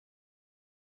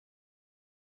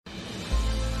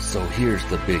So here's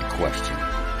the big question.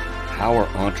 How are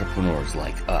entrepreneurs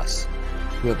like us,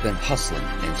 who have been hustling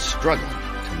and struggling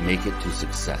to make it to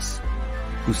success,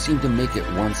 who seem to make it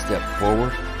one step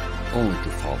forward only to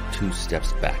fall two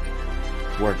steps back,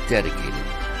 who are dedicated,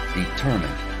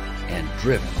 determined, and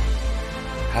driven,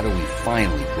 how do we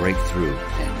finally break through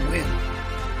and win?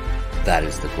 That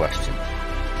is the question,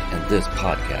 and this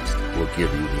podcast will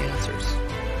give you the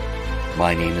answers.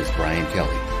 My name is Brian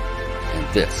Kelly,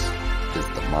 and this is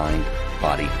the Mind,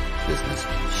 Body, Business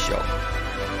Show.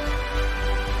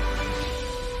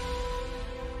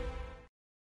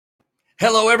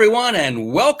 Hello, everyone,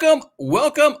 and welcome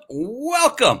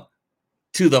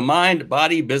to the Mind,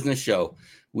 Body, Business Show.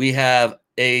 We have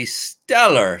a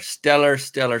stellar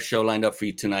show lined up for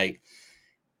you tonight.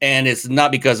 And it's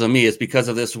not because of me. It's because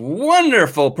of this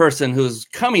wonderful person who's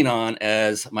coming on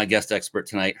as my guest expert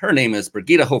tonight. Her name is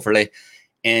Brigitta Hoeferle,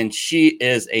 and she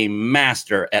is a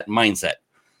master at mindset.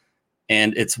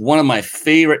 And it's one of my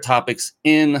favorite topics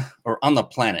on the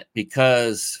planet,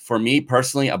 because for me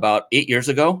personally, about 8 years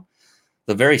ago,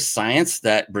 the very science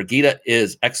that Brigitta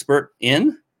is expert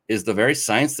in is the very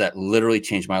science that literally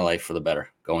changed my life for the better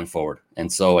going forward.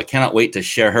 And so I cannot wait to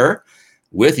share her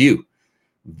with you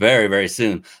very, very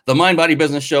soon. The Mind, Body,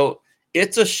 Business Show,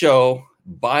 it's a show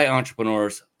by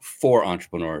entrepreneurs for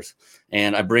entrepreneurs.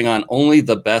 And I bring on only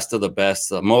the best of the best,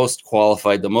 the most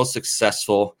qualified, the most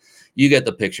successful. You get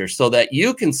the picture, so that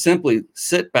you can simply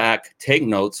sit back, take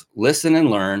notes, listen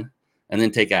and learn, and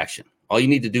then take action. All you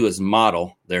need to do is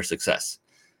model their success.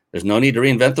 There's no need to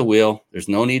reinvent the wheel. There's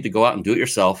no need to go out and do it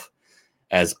yourself,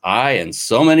 as I and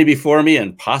so many before me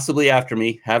and possibly after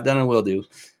me have done and will do,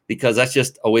 because that's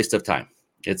just a waste of time.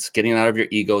 It's getting out of your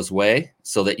ego's way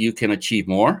so that you can achieve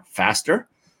more, faster,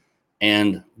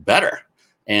 and better.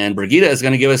 And Brigitta is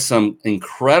going to give us some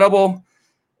incredible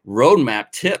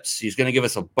roadmap tips. She's going to give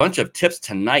us a bunch of tips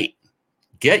tonight.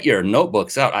 Get your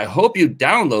notebooks out. I hope you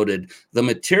downloaded the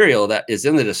material that is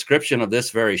in the description of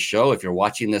this very show. If you're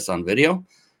watching this on video,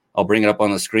 I'll bring it up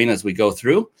on the screen as we go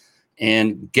through,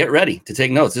 and get ready to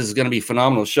take notes. This is going to be a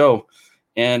phenomenal show.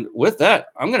 And with that,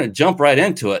 I'm going to jump right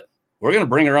into it. We're going to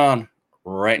bring her on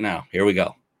right now. Here we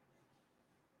go.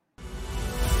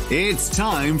 It's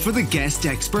time for the Guest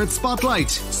Expert Spotlight.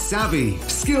 Savvy,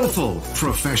 skillful,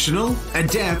 professional,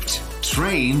 adept,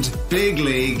 trained, big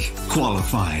league,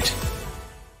 qualified.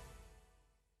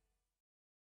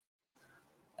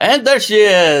 And there she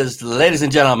is, ladies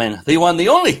and gentlemen, the one, the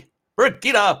only,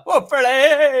 Brigitta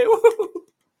Hoeferle.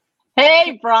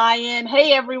 Hey, Brian.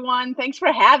 Hey, everyone. Thanks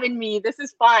for having me. This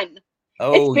is fun.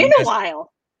 It's been a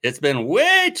while. It's been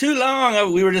way too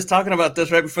long. We were just talking about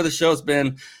this right before the show.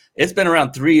 It's been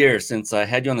around 3 years since I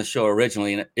had you on the show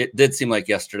originally, and it did seem like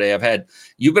yesterday.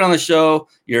 You've been on the show,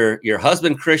 your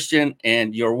husband Christian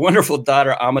and your wonderful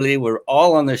daughter Amelie were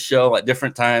all on this show at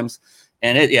different times,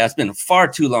 and it's been far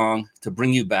too long to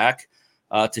bring you back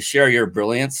to share your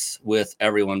brilliance with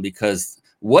everyone, because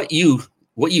what you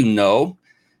know,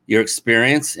 your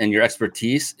experience and your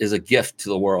expertise is a gift to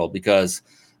the world, because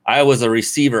I was a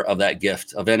receiver of that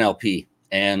gift of NLP,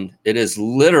 and it has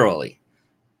literally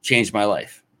changed my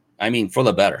life. I mean, for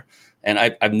the better. And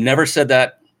I've never said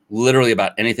that literally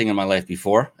about anything in my life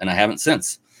before, and I haven't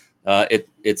since.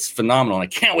 It's phenomenal, and I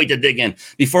can't wait to dig in.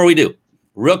 Before we do,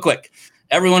 real quick,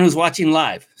 everyone who's watching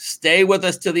live, stay with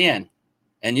us to the end,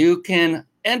 and you can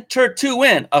enter to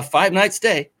win a 5-night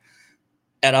stay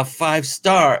at a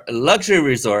 5-star luxury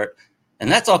resort.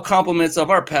 And that's all compliments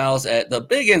of our pals at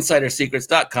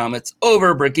thebiginsidersecrets.com. It's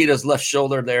over Brigitta's left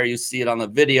shoulder there. You see it on the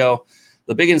video.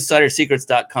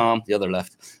 Thebiginsidersecrets.com, the other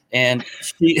left. And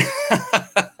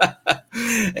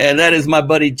and that is my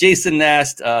buddy Jason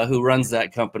Nast, who runs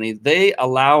that company. They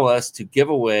allow us to give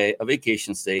away a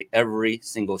vacation stay every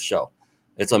single show.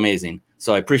 It's amazing.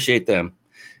 So I appreciate them.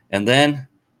 And then,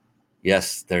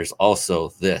 yes, there's also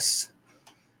this.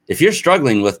 If you're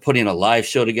struggling with putting a live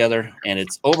show together and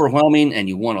it's overwhelming and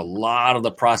you want a lot of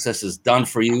the processes done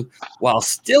for you while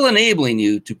still enabling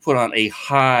you to put on a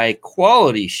high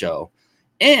quality show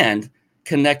and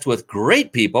connect with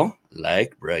great people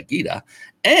like Brigitta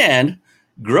and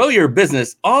grow your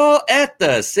business all at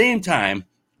the same time,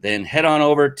 then head on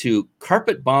over to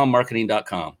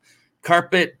carpetbombmarketing.com.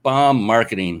 Carpet Bomb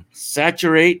Marketing.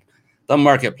 Saturate the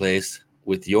marketplace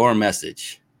with your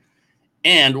message.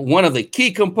 And one of the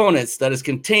key components that is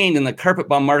contained in the Carpet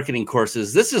Bomb Marketing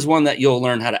courses, this is one that you'll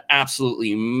learn how to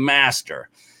absolutely master,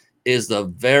 is the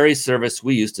very service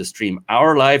we use to stream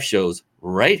our live shows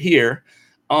right here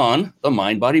on the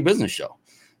Mind, Body, Business Show.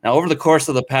 Now, over the course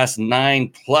of the past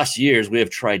 9+ years, we have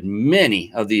tried many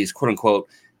of these quote unquote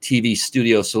TV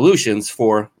studio solutions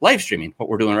for live streaming, what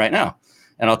we're doing right now.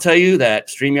 And I'll tell you that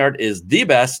StreamYard is the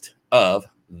best of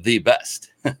the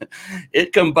best.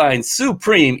 It combines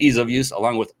supreme ease of use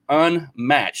along with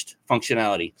unmatched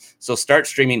functionality. So start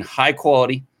streaming high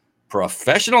quality,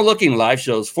 professional looking live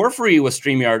shows for free with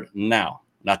StreamYard now.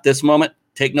 Not this moment.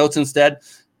 Take notes instead.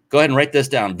 Go ahead and write this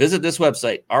down. Visit this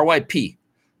website,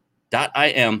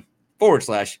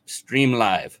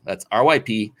 ryp.im/streamlive. That's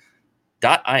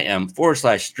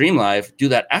ryp.im/streamlive. Do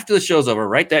that after the show's over.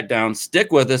 Write that down.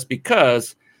 Stick with us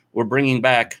because we're bringing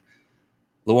back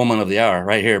the woman of the hour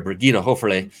right here, Brigitta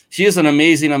Hoeferle. She is an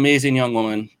amazing, amazing young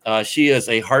woman. She is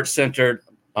a heart-centered,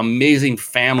 amazing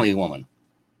family woman.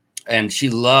 And she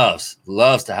loves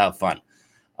to have fun.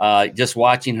 Just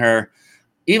watching her,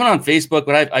 even on Facebook,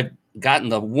 but I've gotten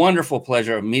the wonderful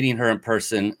pleasure of meeting her in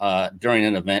person during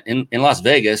an event in Las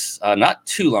Vegas not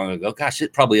too long ago. Gosh,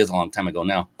 it probably is a long time ago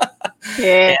now.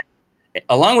 Yeah. And,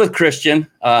 along with Christian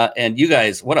and you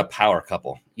guys, what a power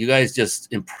couple. You guys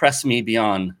just impress me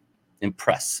beyond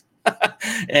impress.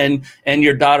 and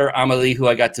your daughter, Amelie, who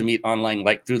I got to meet online,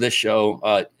 like through this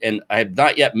show. And I have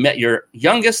not yet met your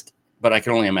youngest, but I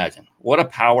can only imagine. What a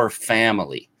power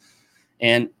family.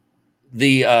 And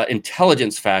the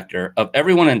intelligence factor of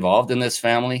everyone involved in this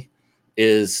family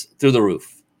is through the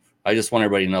roof. I just want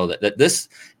everybody to know that this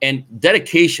and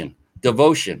dedication,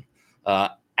 devotion,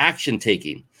 action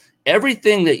taking,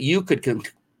 everything that you could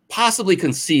possibly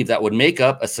conceive that would make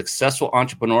up a successful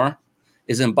entrepreneur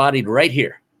is embodied right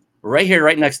here,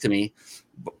 right next to me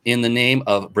in the name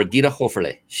of Brigitta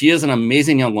Hoeferle. She is an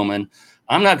amazing young woman.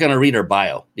 I'm not going to read her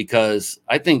bio because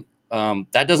I think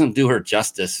that doesn't do her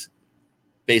justice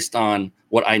based on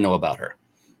what I know about her,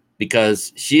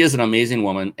 because she is an amazing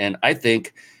woman. And I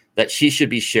think that she should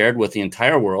be shared with the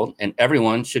entire world and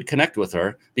everyone should connect with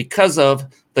her because of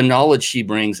the knowledge she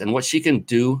brings and what she can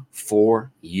do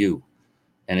for you.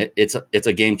 And it's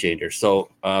a game changer. So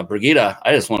Brigitta,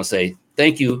 I just want to say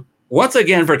thank you once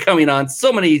again for coming on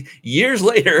so many years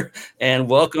later, and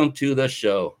welcome to the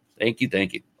show. Thank you.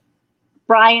 Thank you.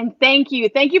 Brian, thank you.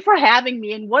 Thank you for having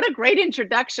me. And what a great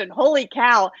introduction. Holy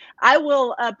cow. I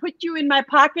will put you in my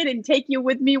pocket and take you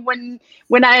with me when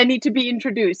I need to be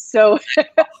introduced. So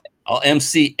I'll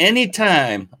MC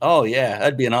anytime. Oh, yeah,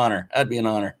 that'd be an honor.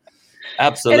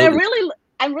 Absolutely. And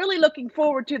I'm really looking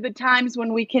forward to the times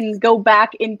when we can go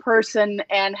back in person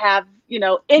and have,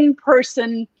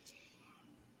 in-person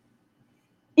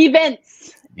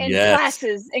events and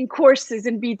classes and courses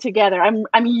and be together.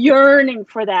 I'm yearning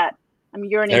for that.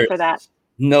 For that.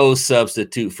 No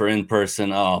substitute for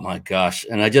in-person. Oh my gosh.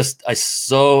 And I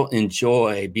so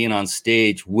enjoy being on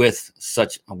stage with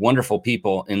such wonderful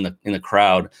people in the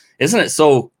crowd. Isn't it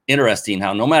so interesting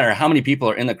how no matter how many people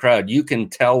are in the crowd, you can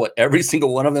tell what every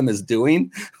single one of them is doing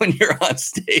when you're on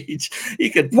stage.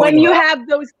 You could when you have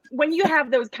those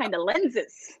kind of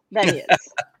lenses, that is.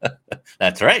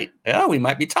 That's right. Yeah, we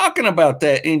might be talking about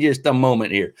that in just a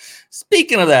moment here.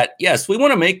 Speaking of that, yes, we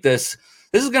want to make this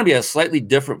is going to be a slightly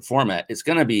different format. It's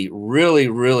going to be really,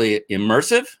 really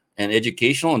immersive and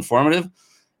educational, informative.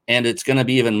 And it's going to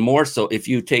be even more so if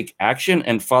you take action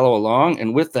and follow along.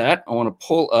 And with that, I want to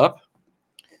pull up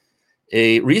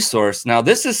a resource. Now,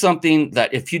 this is something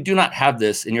that if you do not have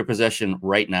this in your possession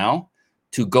right now,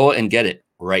 to go and get it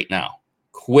right now,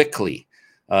 quickly.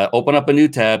 Open up a new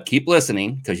tab, keep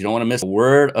listening because you don't want to miss a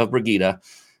word of Brigitta.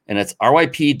 And it's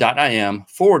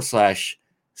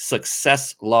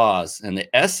ryp.im/success laws. And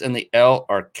the S and the L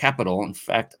are capital. In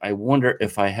fact, I wonder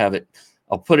if I have it.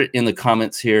 I'll put it in the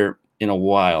comments here in a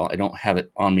while. I don't have it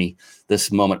on me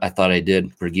this moment. I thought I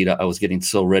did, Brigitta. I was getting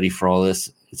so ready for all this.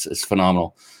 It's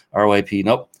phenomenal. RYP.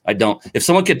 Nope, I don't. If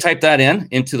someone could type that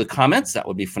into the comments, that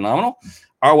would be phenomenal.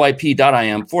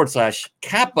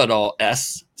 ryp.im/capital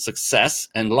S, success,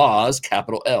 and laws,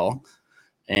 capital L.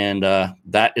 And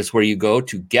that is where you go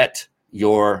to get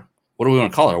your, what do we want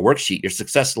to call it? A worksheet, your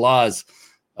success laws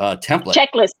template.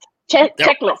 Checklist.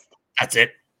 Checklist. That's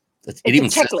it. It even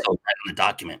says so right on the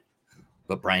document.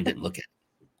 But Brian didn't look at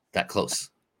it that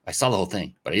close. I saw the whole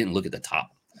thing, but I didn't look at the top.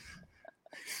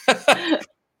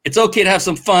 It's okay to have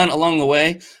some fun along the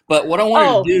way. But what I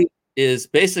wanted to do is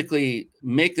basically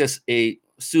make this a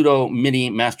pseudo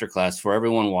mini masterclass for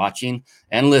everyone watching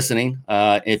and listening.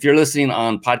 If you're listening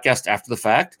on podcast after the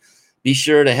fact, be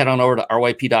sure to head on over to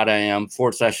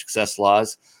ryp.im/success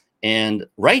laws. And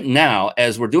right now,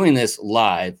 as we're doing this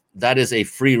live, that is a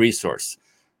free resource.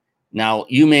 Now,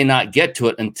 you may not get to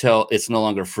it until it's no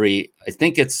longer free. I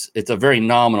think it's a very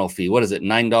nominal fee. What is it,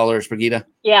 $9, Brigitta?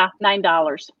 Yeah,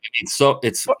 $9. So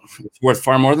it's worth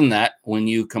far more than that when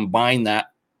you combine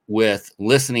that with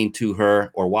listening to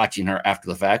her or watching her after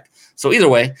the fact. So either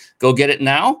way, go get it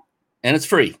now, and it's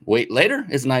free. Wait later,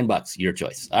 it's $9. Your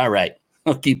choice. All right.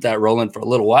 I'll keep that rolling for a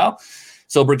little while.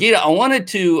 So Brigitta, I wanted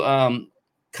to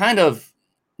kind of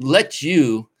let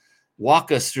you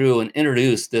walk us through and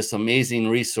introduce this amazing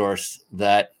resource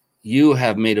that you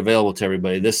have made available to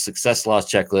everybody, this success laws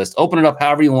checklist. Open it up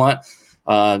however you want.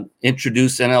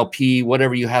 Introduce NLP,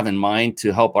 whatever you have in mind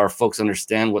to help our folks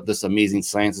understand what this amazing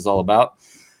science is all about.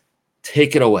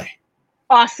 Take it away.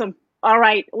 Awesome. All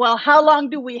right. Well, how long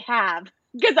do we have?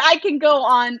 Because I can go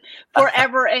on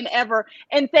forever and ever.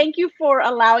 And thank you for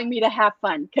allowing me to have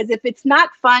fun. Because if it's not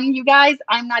fun, you guys,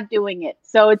 I'm not doing it.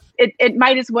 So it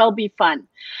might as well be fun.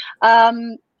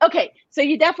 Okay. So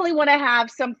you definitely want to have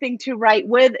something to write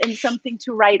with and something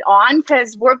to write on,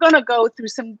 because we're going to go through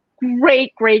some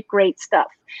great stuff.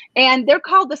 And they're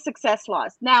called the success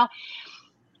laws. Now,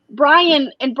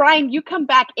 Brian, you come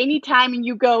back anytime and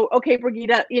you go, okay,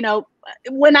 Brigitta,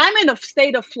 when I'm in a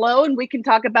state of flow, and we can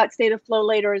talk about state of flow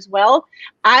later as well,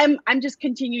 I'm just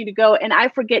continuing to go, and I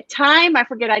forget time. I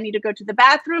forget I need to go to the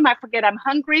bathroom. I forget I'm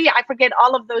hungry. I forget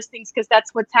all of those things, because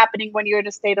that's what's happening when you're in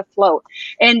a state of flow.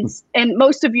 And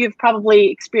most of you have probably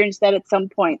experienced that at some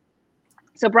point.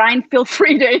 So Brian, feel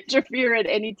free to interfere at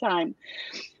any time.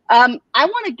 I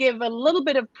want to give a little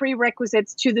bit of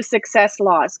prerequisites to the success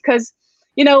laws, because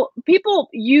people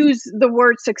use the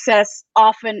word success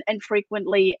often and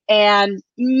frequently, and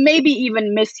maybe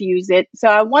even misuse it. So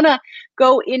I want to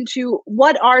go into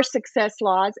what are success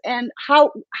laws and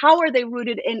how are they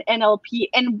rooted in NLP,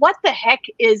 and what the heck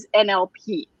is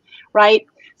NLP, right?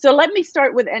 So let me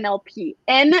start with NLP.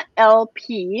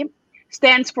 NLP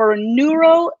stands for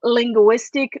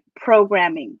neuro-linguistic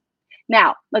programming.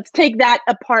 Now, let's take that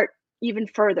apart even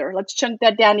further. Let's chunk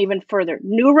that down even further.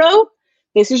 Neuro,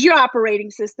 this is your operating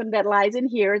system that lies in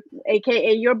here,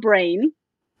 aka your brain.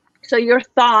 So your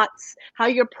thoughts, how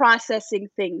you're processing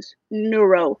things.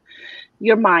 Neuro,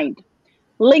 your mind.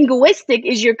 Linguistic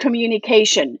is your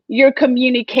communication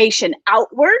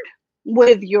outward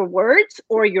with your words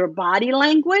or your body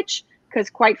language, because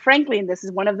quite frankly, and this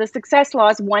is one of the success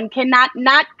laws, one cannot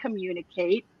not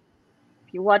communicate.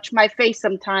 If you watch my face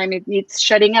sometime, it's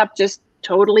shutting up, just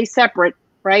totally separate,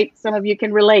 right? Some of you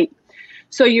can relate.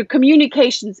 So your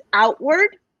communication's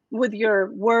outward with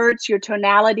your words, your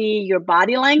tonality, your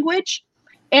body language,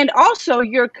 and also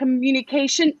your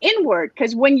communication inward,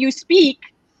 because when you speak,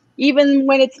 even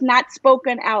when it's not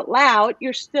spoken out loud,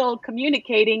 you're still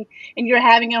communicating and you're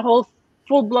having a whole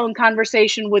full-blown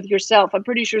conversation with yourself. I'm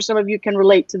pretty sure some of you can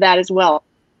relate to that as well.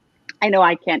 I know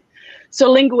I can.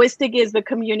 So linguistic is the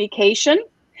communication.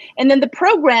 And then the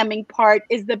programming part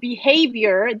is the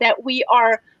behavior that we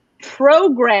are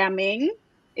programming,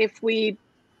 if we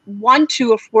want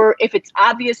to, if it's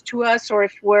obvious to us, or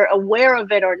if we're aware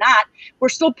of it or not. We're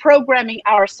still programming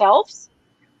ourselves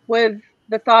with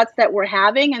the thoughts that we're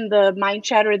having and the mind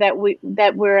chatter that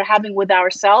we're having with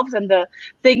ourselves, and the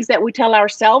things that we tell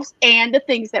ourselves and the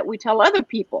things that we tell other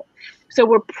people. So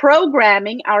we're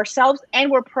programming ourselves, and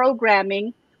we're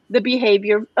programming the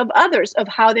behavior of others, of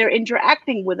how they're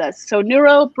interacting with us. So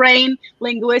neuro, brain,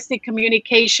 linguistic,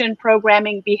 communication,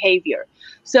 programming, behavior.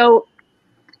 So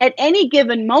at any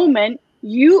given moment,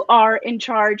 you are in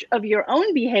charge of your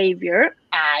own behavior.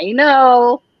 I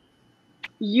know.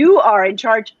 You are in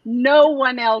charge. No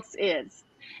one else is.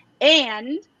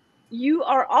 And you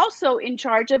are also in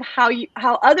charge of how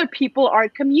other people are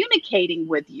communicating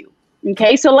with you.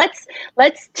 Okay, so let's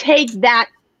take that.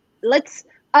 Let's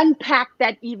unpack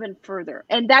that even further.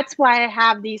 And that's why I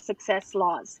have these success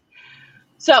laws.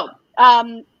 So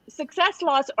success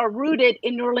laws are rooted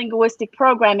in neurolinguistic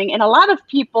programming. And a lot of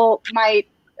people might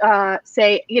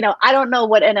say, I don't know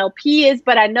what NLP is,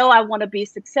 but I know I want to be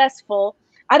successful.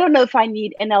 I don't know if I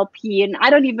need NLP, and I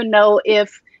don't even know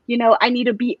if, I need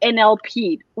to be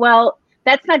NLP'd. Well,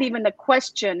 that's not even the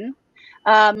question.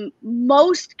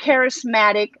 Most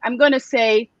charismatic, I'm going to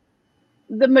say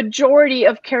the majority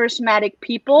of charismatic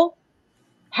people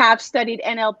have studied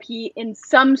NLP in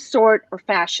some sort or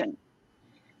fashion.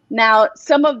 Now,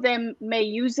 some of them may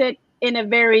use it in a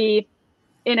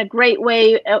great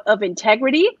way of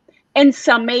integrity, and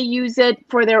some may use it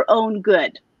for their own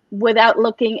good without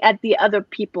looking at the other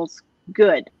people's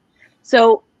good.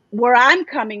 So where I'm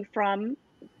coming from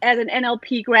as an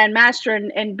NLP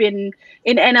grandmaster and been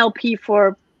in NLP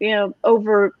for,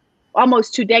 over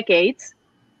almost 2 decades,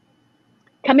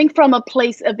 coming from a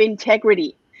place of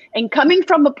integrity and coming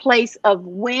from a place of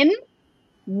win,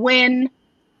 win,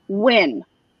 win.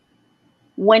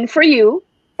 Win for you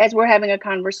as we're having a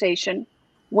conversation,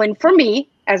 win for me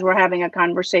as we're having a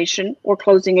conversation or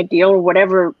closing a deal or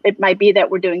whatever it might be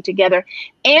that we're doing together,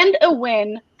 and a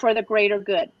win for the greater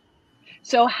good.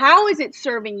 So how is it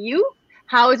serving you?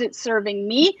 How is it serving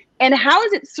me? And how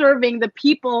is it serving the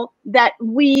people that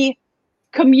we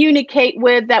communicate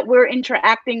with, that we're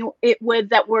interacting with,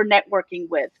 that we're networking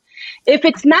with? If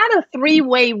it's not a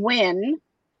three-way win,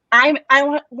 I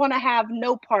want to have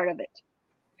no part of it.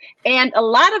 And a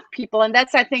lot of people, and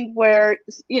that's, I think, where,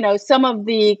 some of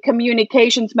the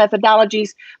communications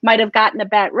methodologies might have gotten a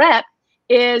bad rep,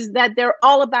 is that they're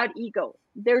all about ego.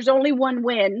 There's only one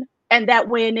win, and that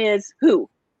win is who?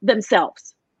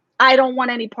 Themselves. I don't want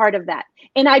any part of that.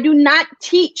 And I do not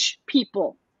teach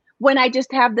people when I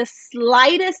just have the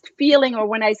slightest feeling, or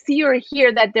when I see or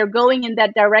hear that they're going in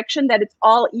that direction, that it's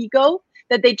all ego,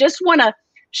 that they just want to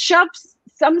shove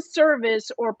some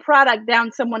service or product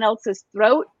down someone else's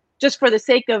throat just for the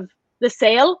sake of the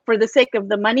sale, for the sake of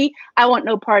the money. I want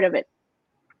no part of it.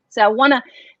 So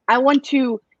I want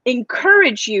to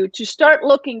encourage you to start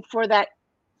looking for that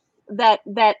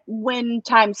win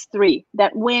times three,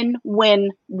 that win, win,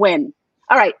 win.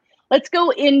 All right, let's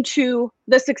go into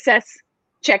the success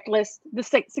checklist, the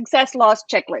success laws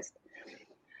checklist.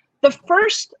 The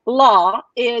first law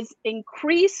is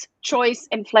increase choice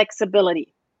and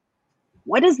flexibility.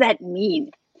 What does that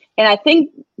mean? And I think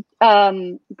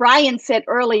Brian said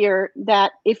earlier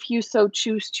that if you so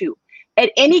choose to,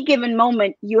 at any given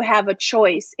moment, you have a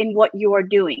choice in what you are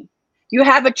doing. You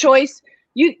have a choice.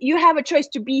 You have a choice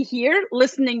to be here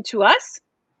listening to us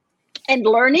and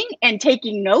learning and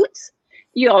taking notes.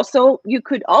 You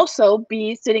could also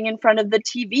be sitting in front of the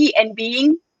TV and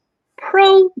being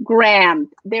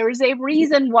programmed. There is a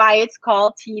reason why it's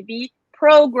called TV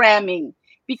programming,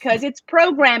 because it's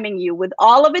programming you with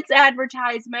all of its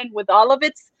advertisement, with all of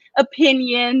its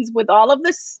opinions, with all of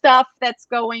the stuff that's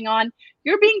going on.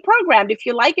 You're being programmed, if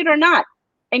you like it or not.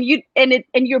 And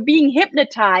you're being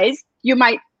hypnotized. You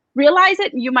might realize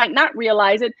it and you might not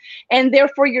realize it. And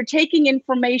therefore you're taking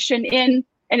information in,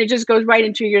 and it just goes right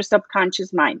into your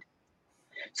subconscious mind.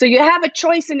 So you have a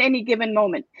choice in any given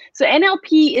moment. So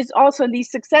NLP is also,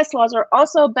 these success laws are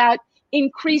also about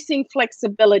increasing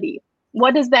flexibility.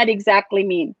 What does that exactly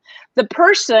mean? The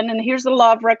person, and here's the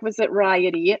law of requisite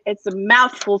variety. It's a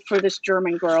mouthful for this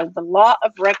German girl. The law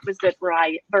of requisite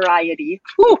variety.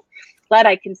 Whew, glad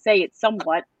I can say it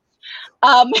somewhat.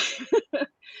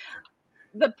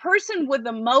 The person with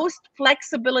the most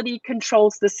flexibility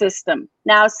controls the system.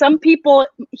 Now, some people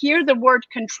hear the word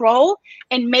control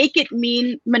and make it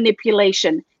mean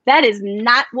manipulation. That is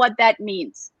not what that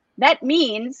means. That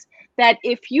means that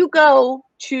if you go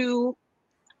to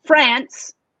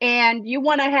France and you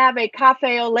want to have a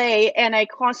café au lait and a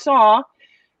croissant,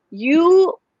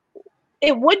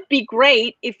 it would be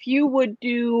great if you would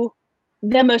do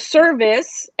them a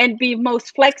service and be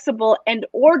most flexible and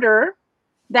order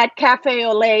that café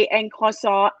au lait and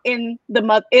croissant in the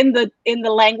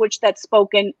language that's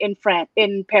spoken in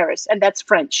Paris, and that's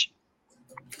French.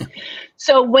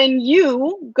 So when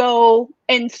you go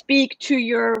and speak to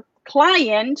your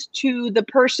client, to the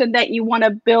person that you want to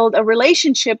build a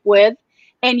relationship with,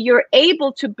 and you're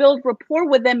able to build rapport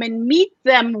with them and meet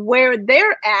them where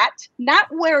they're at, not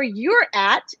where you're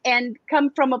at, and come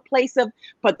from a place of,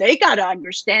 but they got to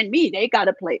understand me. They got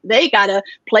to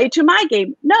play to my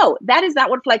game. No, that is not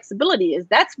what flexibility is.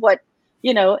 That's what,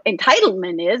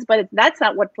 entitlement is, but that's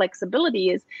not what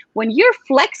flexibility is. When you're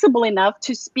flexible enough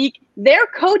to speak their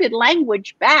coded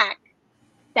language back,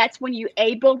 that's when you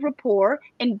A, build rapport,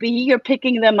 and B, you're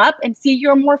picking them up, and C,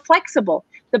 you're more flexible.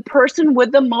 The person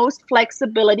with the most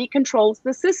flexibility controls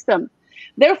the system.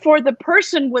 Therefore, the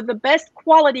person with the best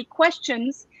quality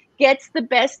questions gets the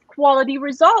best quality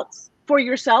results for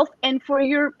yourself and for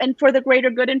the greater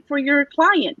good and for your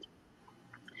client.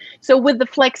 So with the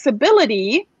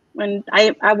flexibility, and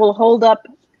I will hold up,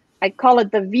 I call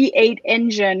it the V8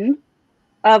 engine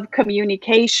of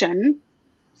communication.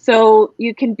 So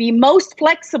you can be most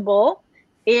flexible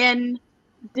in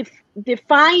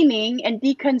defining and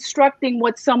deconstructing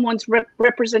what someone's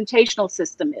representational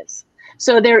system is.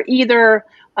 So they're either,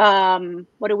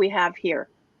 what do we have here?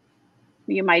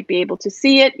 You might be able to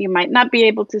see it. You might not be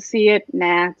able to see it.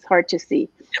 Nah, it's hard to see.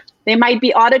 They might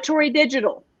be auditory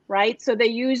digital, right? So they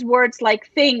use words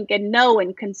like think and know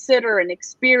and consider and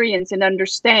experience and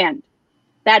understand.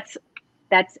 That's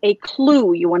a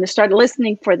clue. You want to start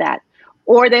listening for that.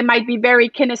 Or they might be very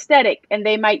kinesthetic, and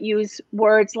they might use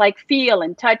words like feel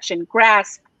and touch and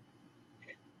grasp.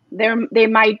 They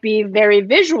might be very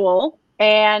visual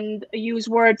and use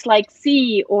words like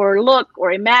see or look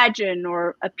or imagine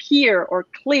or appear or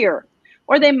clear.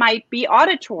 Or they might be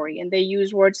auditory, and they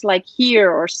use words like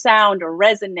hear or sound or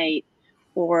resonate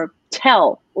or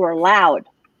tell or loud.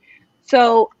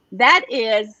 So that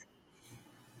is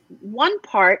one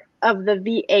part of the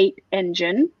V8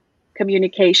 engine,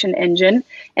 communication engine.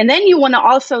 And then you want to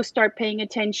also start paying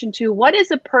attention to what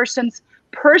is a person's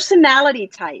personality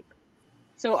type.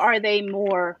 So are they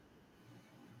more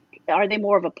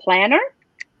of a planner?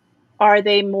 Are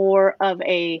they more of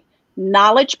a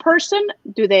knowledge person?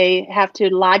 Do they have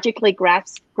to logically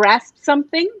grasp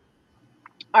something?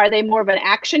 Are they more of an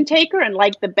action taker and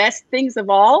like the best things of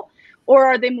all? Or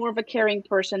are they more of a caring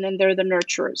person and they're the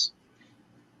nurturers?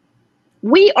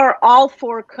 We are all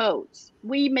 4 codes.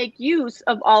 We make use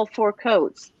of all 4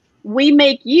 codes. We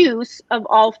make use of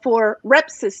all 4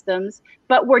 rep systems,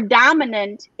 but we're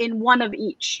dominant in one of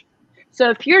each.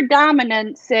 So if you're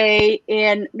dominant, say,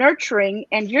 in nurturing,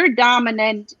 and you're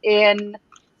dominant in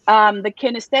the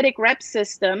kinesthetic rep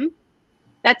system,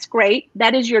 that's great.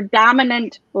 That is your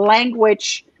dominant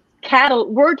language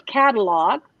word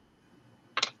catalog.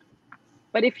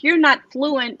 But if you're not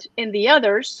fluent in the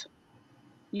others,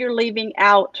 you're leaving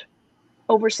out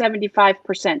over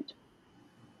 75%.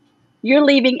 You're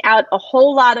leaving out a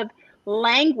whole lot of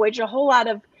language, a whole lot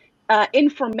of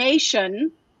information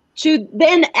to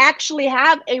then actually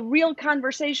have a real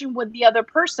conversation with the other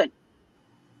person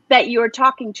that you're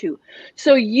talking to.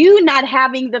 So you not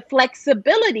having the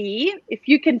flexibility, if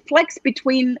you can flex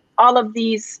between all of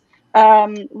these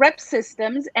rep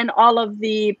systems and all of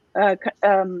the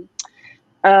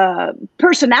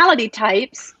personality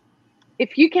types,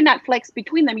 if you cannot flex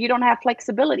between them, you don't have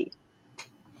flexibility.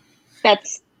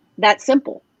 That's that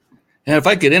simple. And if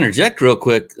I could interject real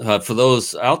quick for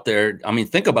those out there, I mean,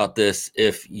 think about this.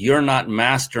 If you're not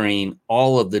mastering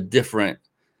all of the different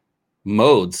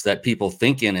modes that people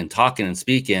think in and talk in and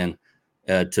speak in,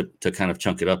 to kind of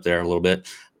chunk it up there a little bit,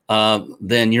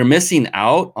 then you're missing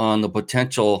out on the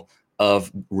potential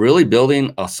of really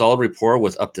building a solid rapport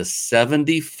with up to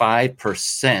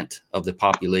 75% of the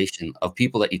population of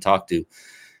people that you talk to.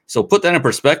 So put that in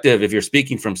perspective. If you're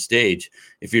speaking from stage,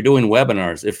 if you're doing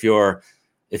webinars, if you're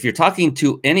talking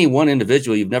to any one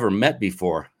individual you've never met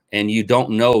before and you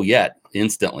don't know yet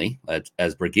instantly,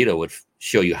 as Brigitta would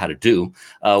show you how to do,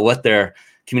 what their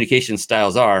communication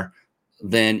styles are,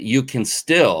 then you can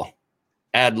still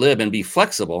ad lib and be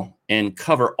flexible and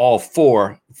cover all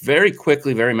 4 very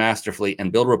quickly, very masterfully,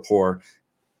 and build rapport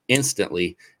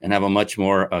instantly and have a much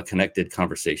more connected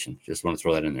conversation. Just want to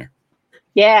throw that in there.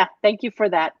 Yeah, thank you for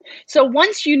that. So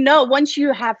once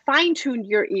you have fine-tuned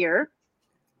your ear,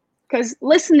 because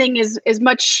listening is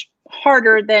much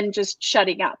harder than just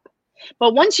shutting up.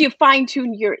 But once you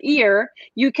fine-tune your ear,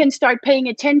 you can start paying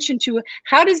attention to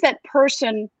how does that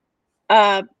person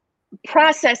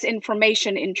process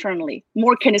information internally,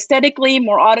 more kinesthetically,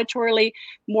 more auditorily,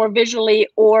 more visually,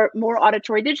 or more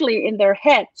auditory digitally in their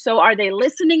head. So are they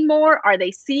listening more? Are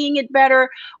they seeing it better?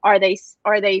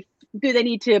 Do they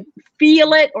need to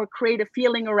feel it or create a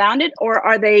feeling around it? Or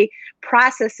are they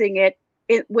processing it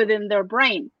within their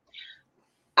brain?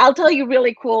 I'll tell you a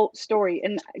really cool story.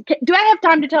 And do I have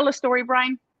time to tell a story,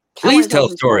 Brian? Please tell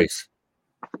stories.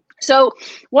 So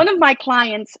one of my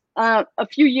clients a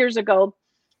few years ago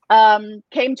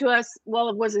came to us. Well,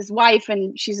 it was his wife,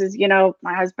 and she says,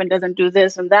 my husband doesn't do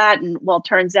this and that. And well, it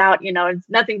turns out, it's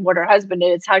nothing what her husband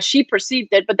did. It's how she perceived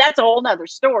it. But that's a whole nother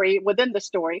story within the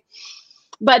story.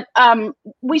 But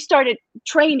we started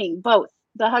training both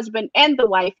the husband and the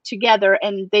wife together,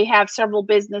 and they have several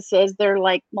businesses. They're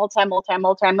like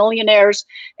multi-millionaires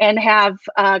and have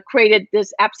created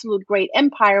this absolute great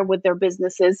empire with their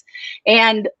businesses.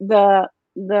 And the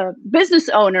business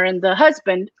owner and the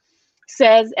husband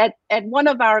says at one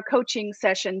of our coaching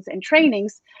sessions and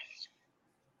trainings,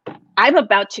 I'm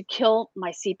about to kill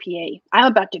my CPA.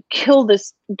 I'm about to kill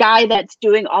this guy that's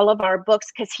doing all of our books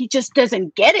because he just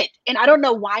doesn't get it. And I don't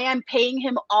know why I'm paying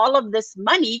him all of this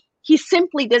money. He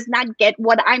simply does not get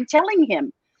what I'm telling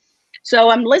him.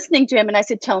 So I'm listening to him and I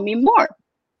said, tell me more.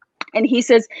 And he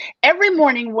says, every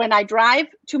morning when I drive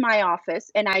to my office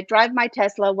and I drive my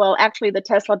Tesla, well, actually the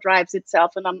Tesla drives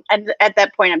itself. And at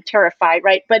that point I'm terrified,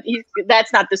 right? But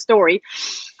that's not the story.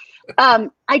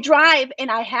 I drive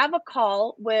and I have a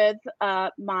call with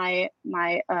my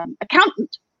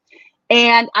accountant,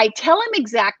 and I tell him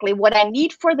exactly what I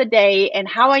need for the day and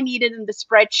how I need it in the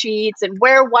spreadsheets and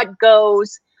where what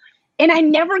goes. And I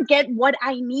never get what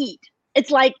I need.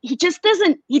 It's like he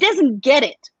doesn't get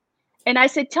it. And I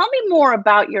said, tell me more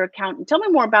about your accountant. Tell me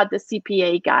more about the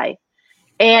CPA guy.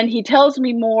 And he tells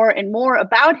me more and more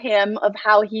about him, of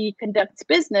how he conducts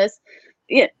business.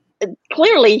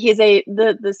 Clearly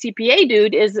the CPA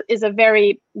dude is a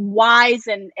very wise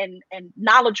and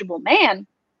knowledgeable man.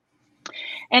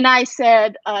 And I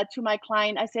said to my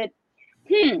client, I said,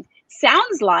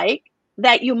 sounds like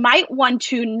that you might want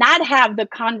to not have the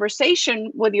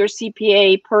conversation with your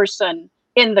CPA person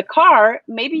in the car,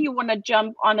 maybe you want to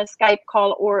jump on a Skype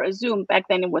call or a Zoom. Back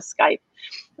then it was Skype.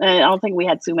 I don't think we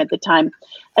had Zoom at the time.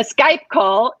 A Skype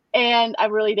call, and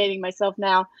I'm really dating myself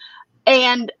now.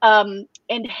 And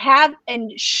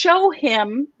show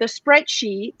him the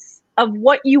spreadsheets of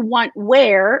what you want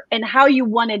where and how you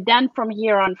want it done from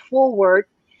here on forward,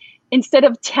 instead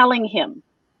of telling him.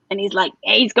 And he's like,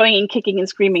 hey, he's going and kicking and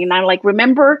screaming. And I'm like,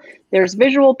 remember, there's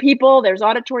visual people, there's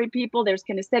auditory people, there's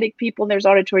kinesthetic people, there's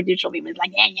auditory digital people. He's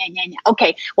like, yeah.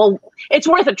 Okay, well, it's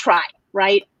worth a try,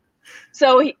 right?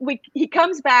 So he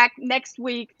comes back next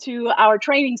week to our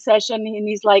training session, and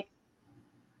he's like,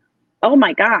 oh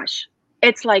my gosh,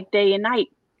 it's like day and night.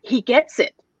 He gets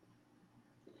it.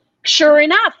 Sure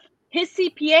enough, his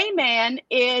CPA man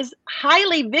is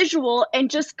highly visual and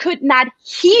just could not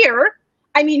hear.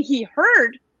 I mean, he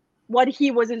heard what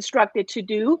he was instructed to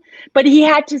do, but he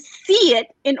had to see it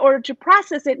in order to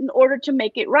process it, in order to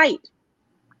make it right.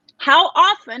 How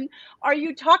often are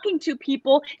you talking to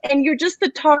people and you're just the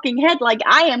talking head, like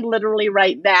I am literally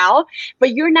right now,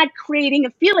 but you're not creating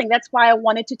a feeling? That's why I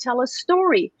wanted to tell a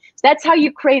story. That's how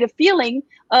you create a feeling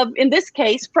of, in this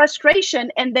case,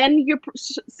 frustration, and then you're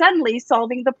suddenly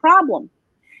solving the problem.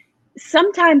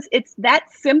 Sometimes it's that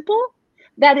simple,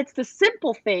 that it's the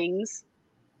simple things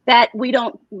that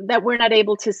we're not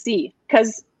able to see.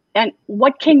 And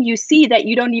what can you see that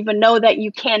you don't even know that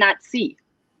you cannot see?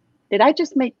 Did that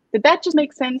just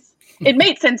make sense? It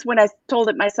made sense when I told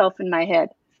it myself in my head.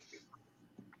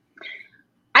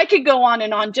 I could go on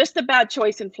and on just about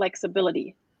choice and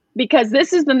flexibility, because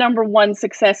this is the number one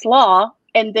success law.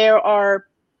 And there are,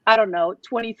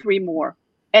 23 more.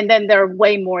 And then there are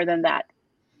way more than that.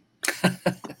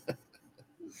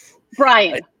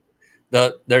 Brian.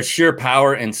 There's sheer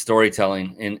power in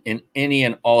storytelling in any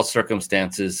and all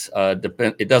circumstances.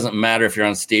 It doesn't matter if you're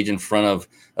on stage in front of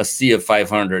a sea of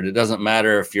 500. It doesn't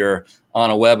matter if you're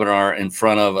on a webinar in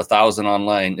front of 1,000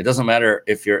 online. It doesn't matter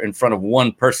if you're in front of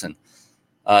one person.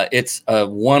 It's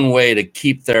one way to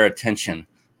keep their attention,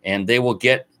 and they will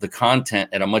get the content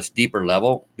at a much deeper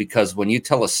level, because when you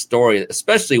tell a story,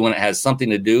 especially when it has something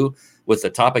to do with the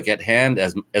topic at hand,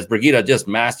 as Brigitta just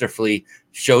masterfully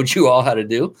showed you all how to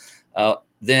do,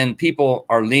 then people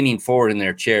are leaning forward in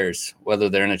their chairs. Whether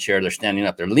they're in a chair, they're standing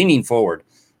up, they're leaning forward,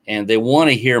 and they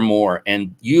want to hear more.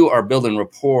 And you are building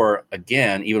rapport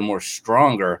again, even more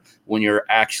stronger, when you're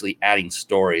actually adding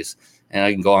stories. And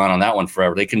I can go on that one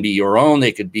forever. They can be your own.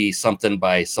 They could be something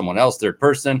by someone else, third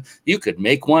person. You could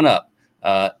make one up.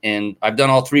 And I've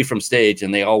done all three from stage,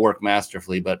 and they all work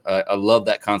masterfully. But I love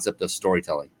that concept of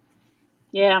storytelling.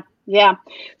 Yeah.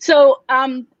 So,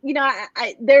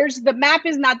 there's the map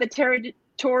is not the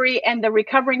territory, and the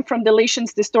recovering from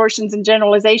deletions, distortions, and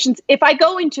generalizations. If I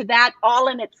go into that all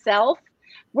in itself,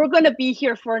 we're going to be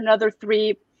here for another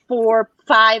 3, 4,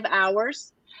 5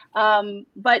 hours.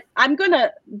 But I'm going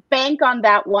to bank on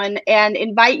that one and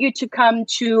invite you to come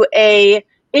to a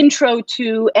intro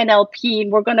to NLP.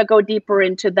 And we're going to go deeper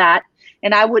into that.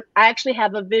 And I actually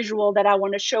have a visual that I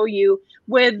want to show you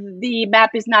with the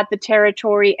map is not the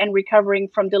territory and recovering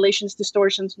from deletions,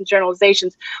 distortions, and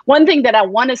generalizations. One thing that I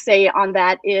want to say on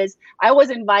that is I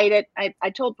was invited, I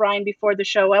told Brian before the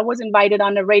show, I was invited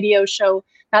on a radio show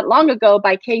not long ago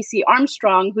by Casey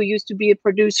Armstrong, who used to be a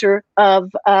producer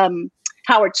of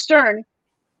Howard Stern.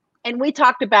 And we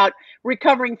talked about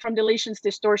recovering from deletions,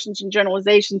 distortions, and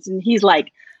generalizations. And he's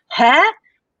like, huh?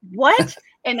 What?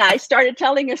 And I started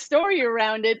telling a story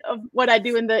around it of what I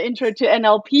do in the intro to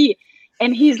NLP.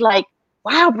 And he's like,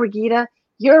 wow, Brigitta,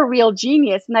 you're a real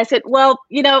genius. And I said, well,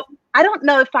 I don't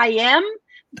know if I am,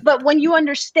 but when you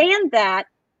understand that,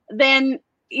 then,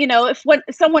 if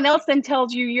someone else then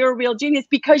tells you you're a real genius,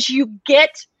 because you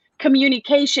get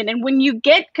communication. And when you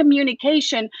get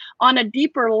communication on a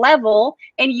deeper level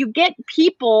and you get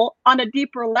people on a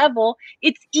deeper level,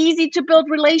 it's easy to build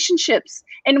relationships.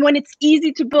 And when it's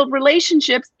easy to build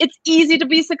relationships, it's easy to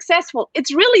be successful.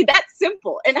 It's really that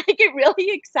simple. And I get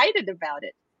really excited about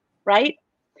it, right?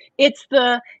 It's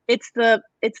the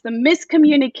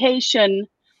miscommunication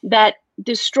that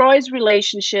destroys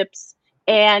relationships,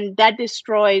 and that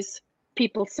destroys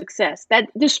people's success, that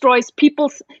destroys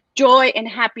people's joy and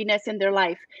happiness in their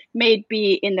life, may it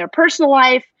be in their personal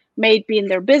life, may it be in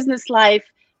their business life,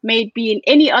 may it be in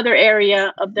any other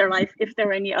area of their life, if there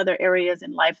are any other areas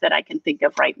in life that I can think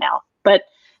of right now. But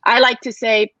I like to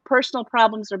say personal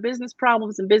problems are business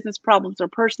problems, and business problems are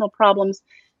personal problems.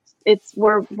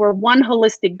 We're one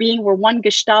holistic being, we're one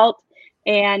gestalt,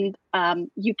 and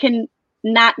you can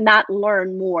not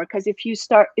learn more, because if you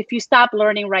stop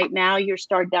learning right now, you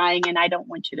start dying, and I don't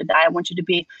want you to die. I want you to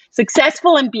be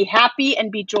successful and be happy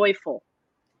and be joyful.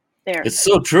 there. It's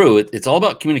so true. It's all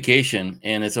about communication,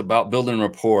 and it's about building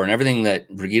rapport and everything that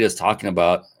Brigitta is talking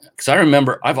about. Because I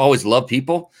remember I've always loved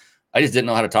people. I just didn't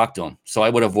know how to talk to them. So I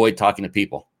would avoid talking to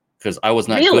people because I was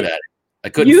not good at it. I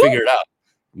couldn't figure it out.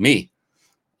 Me.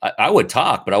 I would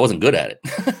talk, but I wasn't good at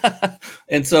it.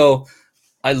 And so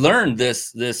I learned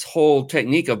this whole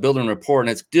technique of building rapport, and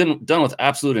it's done with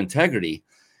absolute integrity.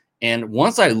 And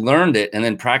once I learned it and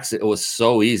then practiced it, it was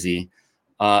so easy.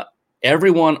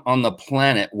 Everyone on the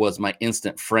planet was my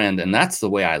instant friend, and that's the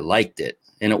way I liked it.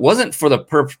 And it wasn't for the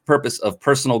purpose of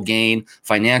personal gain,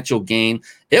 financial gain.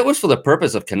 It was for the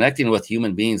purpose of connecting with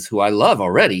human beings who I love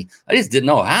already. I just didn't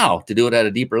know how to do it at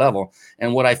a deeper level.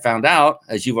 And what I found out,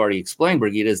 as you've already explained,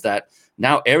 Brigitte, is that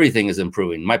now everything is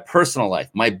improving. My personal life,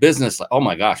 my business life, oh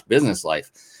my gosh, business life.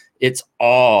 It's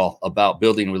all about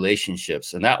building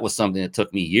relationships. And that was something that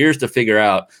took me years to figure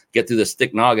out, get through the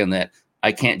stick noggin that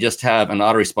I can't just have an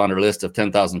autoresponder list of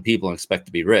 10,000 people and expect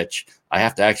to be rich. I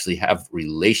have to actually have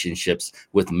relationships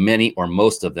with many or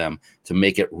most of them to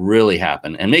make it really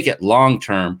happen and make it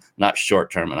long-term, not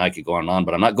short-term. And I could go on and on,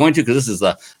 but I'm not going to, because this is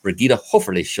the Brigitta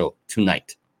Hoeferle show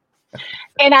tonight.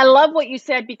 And I love what you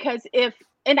said, because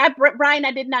Brian,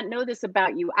 I did not know this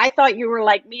about you. I thought you were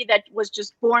like me, that was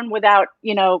just born without,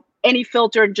 any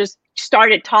filter, and just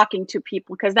started talking to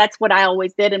people, because that's what I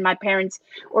always did. And my parents,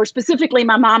 or specifically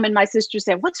my mom and my sister,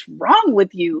 said, "What's wrong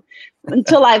with you?"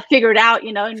 Until I figured out,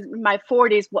 in my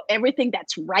 40s, well, everything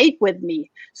that's right with me.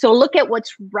 So look at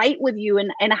what's right with you,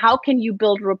 and how can you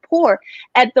build rapport?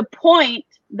 At the point,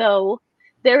 though,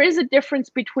 there is a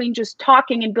difference between just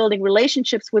talking and building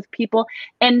relationships with people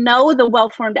and know the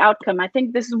well-formed outcome. I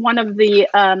think this is one of the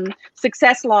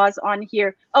success laws on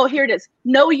here. Oh, here it is.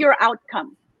 Know your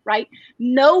outcome, right?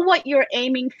 Know what you're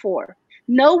aiming for.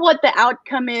 Know what the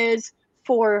outcome is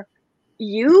for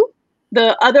you,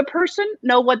 the other person.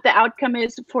 Know what the outcome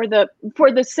is for the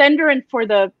sender and for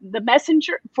the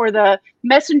messenger,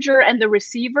 and the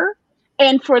receiver,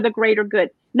 and for the greater good.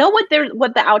 Know what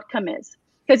the outcome is.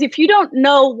 Because if you don't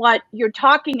know what you're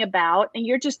talking about, and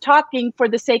you're just talking for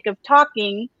the sake of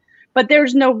talking, but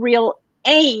there's no real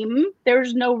aim,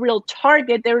 there's no real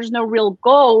target, there's no real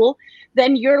goal,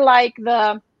 then you're like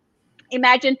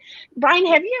imagine, Brian,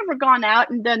 have you ever gone out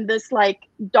and done this like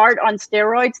dart on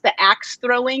steroids, the axe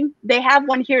throwing? They have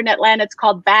one here in Atlanta. It's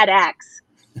called Bad Axe.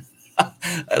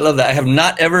 I love that. I have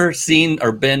not ever seen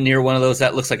or been near one of those.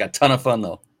 That looks like a ton of fun,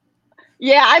 though.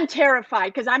 Yeah, I'm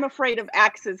terrified because I'm afraid of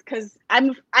axes, because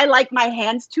I like my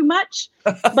hands too much.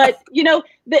 But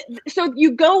so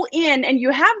you go in and you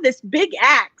have this big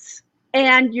axe,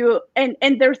 and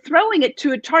they're throwing it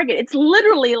to a target. It's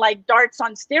literally like darts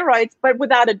on steroids, but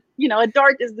without a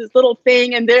dart is this little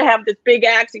thing, and they have this big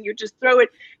axe, and you just throw it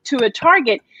to a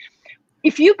target.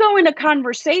 If you go in a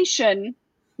conversation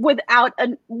without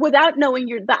knowing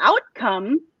the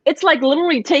outcome, it's like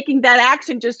literally taking that axe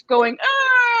and just going,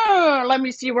 let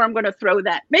me see where I'm going to throw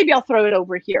that. Maybe I'll throw it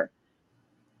over here.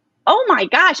 Oh my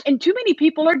gosh. And too many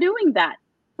people are doing that,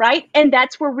 right? And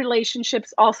that's where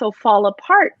relationships also fall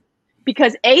apart,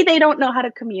 because A, they don't know how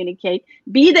to communicate.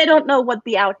 B, they don't know what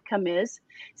the outcome is.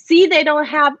 C, they don't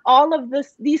have all of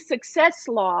these success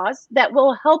laws that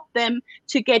will help them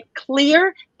to get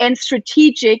clear and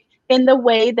strategic in the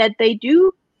way that they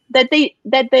do, that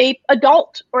they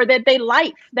adult, or that they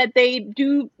life, that they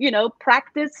do,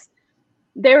 practice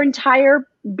their entire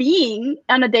being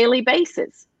on a daily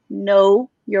basis. Know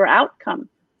your outcome.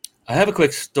 I have a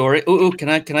quick story. Ooh, can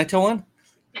I tell one?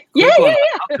 Yeah.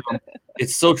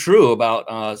 It's so true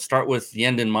about start with the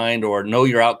end in mind, or know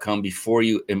your outcome before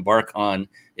you embark on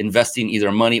investing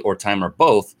either money or time, or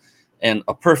both. And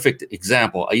a perfect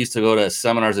example, I used to go to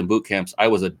seminars and boot camps. I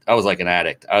was like an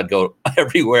addict. I would go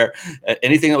everywhere,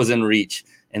 anything that was in reach.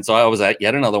 And so I was at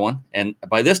yet another one. And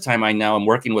by this time, I now am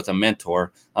working with a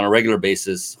mentor on a regular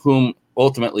basis, whom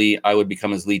ultimately I would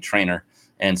become his lead trainer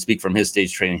and speak from his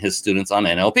stage, training his students on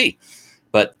NLP.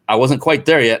 But I wasn't quite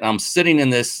there yet. And I'm sitting in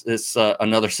this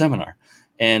another seminar,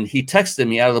 and he texted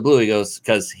me out of the blue. He goes,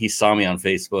 because he saw me on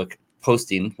Facebook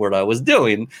posting what I was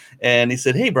doing. And he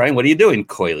said, "Hey, Brian, what are you doing?"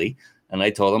 Coyly. And I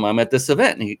told him I'm at this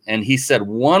event. And he said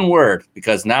one word,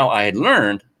 because now I had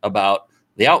learned about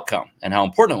the outcome and how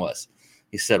important it was.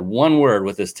 He said one word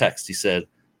with his text. He said,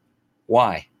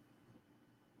 "Why?"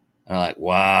 And I'm like,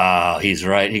 wow, he's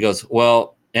right. He goes,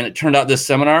 well, and it turned out this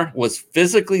seminar was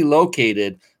physically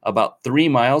located about 3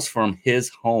 miles from his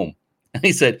home. And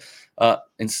he said,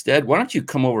 instead, why don't you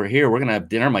come over here? We're going to have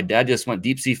dinner. My dad just went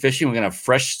deep sea fishing. We're going to have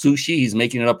fresh sushi. He's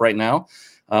making it up right now.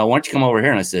 Why don't you come over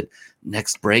here? And I said,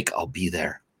 next break, I'll be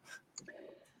there.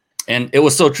 And it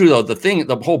was so true, though.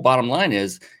 The whole bottom line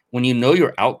is, when you know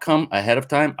your outcome ahead of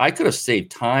time, I could have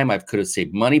saved time. I could have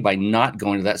saved money by not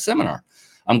going to that seminar.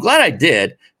 I'm glad I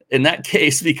did in that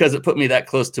case, because it put me that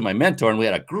close to my mentor and we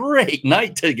had a great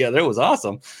night together. It was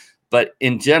awesome. But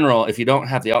in general, if you don't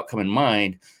have the outcome in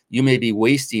mind, you may be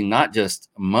wasting not just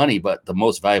money, but the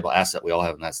most valuable asset we all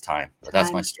have, and that's time. But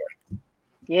that's my story.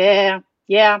 Yeah.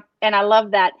 Yeah. And I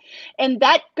love that. And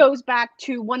that goes back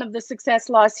to one of the success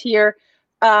laws here.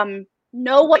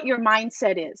 Know what your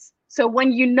mindset is. So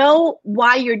when you know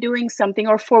why you're doing something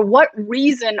or for what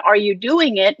reason are you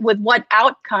doing it, with what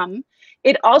outcome,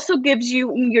 it also gives you,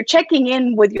 when you're checking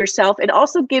in with yourself, it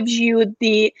also gives you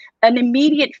an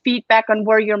immediate feedback on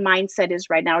where your mindset is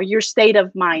right now, your state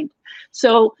of mind.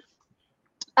 So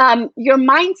your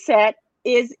mindset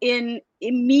is in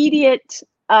immediate,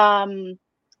 has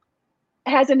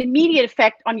an immediate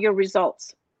effect on your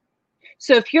results.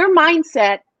 So if your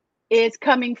mindset is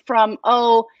coming from,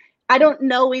 oh, I don't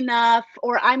know enough,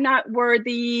 or I'm not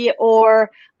worthy, or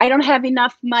I don't have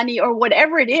enough money, or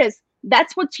whatever it is,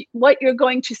 that's what you're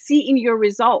going to see in your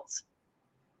results.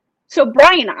 So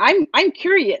Brian, I'm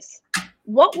curious,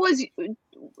 what was,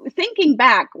 thinking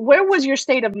back, where was your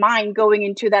state of mind going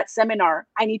into that seminar?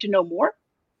 I need to know more.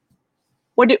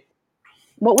 What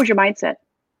was your mindset?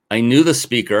 I knew the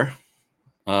speaker.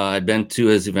 I'd been to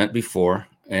his event before,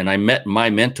 and I met my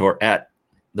mentor at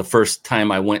the first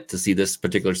time I went to see this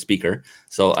particular speaker.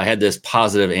 So I had this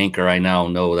positive anchor. I now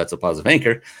know that's a positive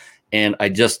anchor. And I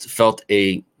just felt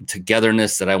a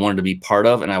togetherness that I wanted to be part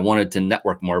of. And I wanted to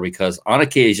network more, because on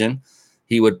occasion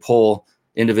he would pull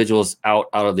individuals out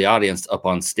of the audience up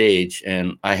on stage.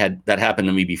 And I had that happen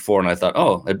to me before. And I thought,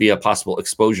 oh, it'd be a possible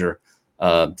exposure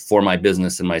for my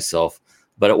business and myself.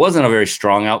 But it wasn't a very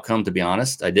strong outcome, to be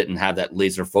honest. I didn't have that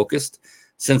laser focused.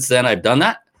 Since then, I've done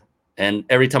that. And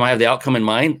every time I have the outcome in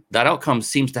mind, that outcome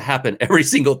seems to happen every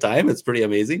single time. It's pretty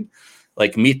amazing.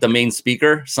 Like meet the main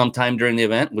speaker sometime during the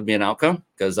event would be an outcome,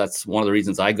 because that's one of the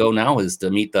reasons I go now, is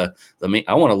to meet the main.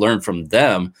 I want to learn from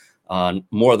them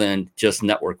more than just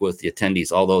network with the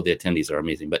attendees, although the attendees are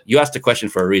amazing. But you asked a question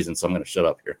for a reason, so I'm going to shut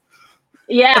up here.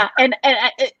 Yeah, and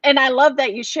I love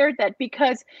that you shared that,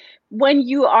 because when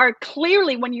you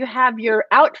have your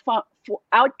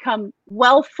outcome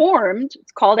well formed,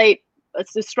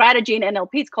 it's a strategy in NLP.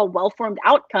 It's called well-formed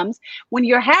outcomes. When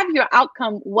you have your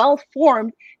outcome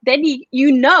well-formed, then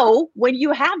you know when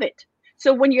you have it.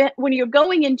 So when you're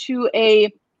going into a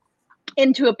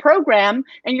program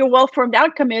and your well-formed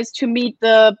outcome is to meet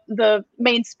the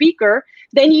main speaker,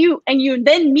 then you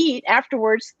meet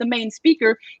afterwards the main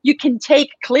speaker, you can take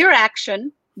clear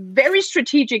action, very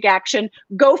strategic action,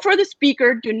 go for the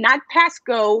speaker, do not pass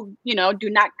go, do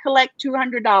not collect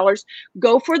 $200,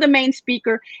 go for the main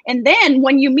speaker. And then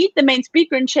when you meet the main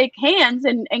speaker and shake hands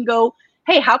and go,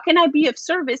 hey, how can I be of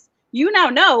service? You now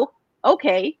know,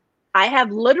 okay, I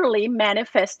have literally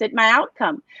manifested my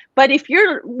outcome. But if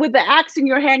you're with the axe in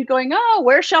your hand going, oh,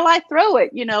 where shall I throw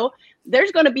it?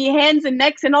 There's going to be hands and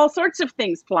necks and all sorts of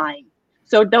things flying.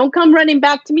 So don't come running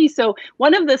back to me. So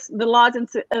one of the laws and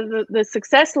the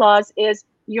success laws is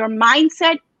your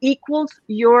mindset equals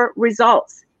your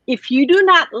results. If you do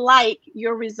not like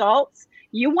your results,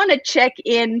 you want to check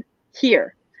in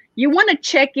here. You want to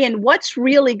check in what's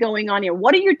really going on here.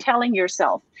 What are you telling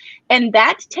yourself? And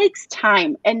that takes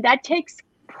time and that takes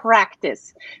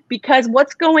practice, because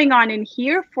what's going on in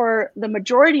here for the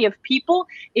majority of people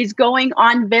is going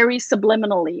on very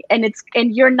subliminally, and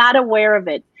you're not aware of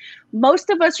it. Most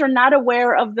of us are not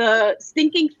aware of the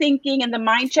stinking thinking and the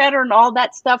mind chatter and all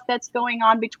that stuff that's going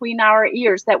on between our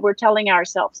ears that we're telling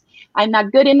ourselves. I'm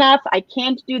not good enough. I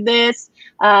can't do this.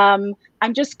 I'm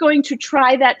just going to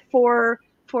try that for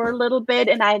a little bit,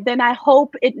 and I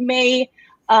hope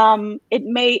I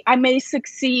may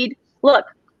succeed. Look,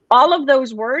 all of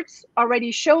those words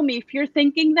already show me, if you're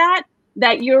thinking that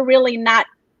you're really not,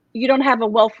 you don't have a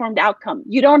well-formed outcome.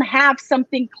 You don't have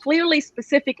something clearly,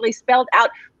 specifically spelled out.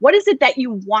 What is it that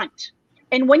you want?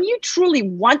 And when you truly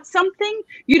want something,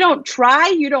 you don't try,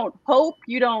 you don't hope,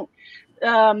 you don't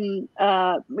use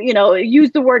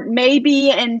the word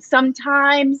maybe and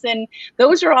sometimes, and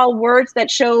those are all words that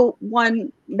show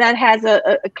one that has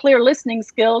a clear listening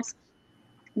skills,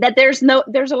 that there's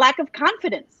a lack of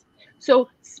confidence. So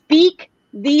speak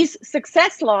these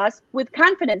success laws with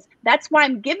confidence. That's why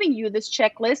I'm giving you this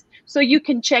checklist, so you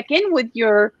can check in with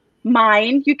your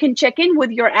mind, you can check in with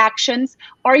your actions.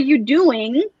 Are you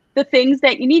doing the things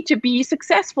that you need to be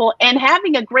successful? And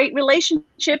having a great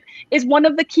relationship is one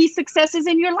of the key successes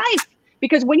in your life,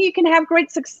 because when you can have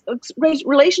great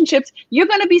relationships, you're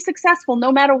going to be successful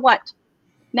no matter what.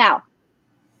 Now,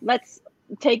 let's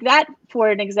take that for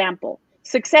an example.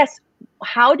 Success.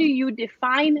 How do you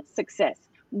define success?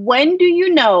 When do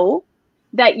you know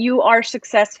that you are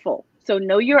successful? So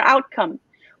know your outcome.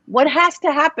 What has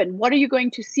to happen? What are you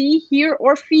going to see, hear,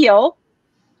 or feel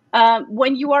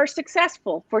when you are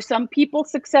successful? For some people,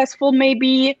 successful may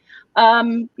be,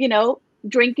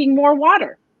 drinking more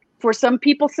water. For some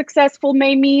people, successful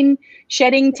may mean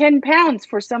shedding 10 pounds.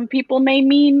 For some people, may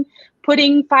mean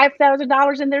putting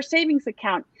 $5,000 in their savings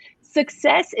account.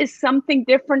 Success is something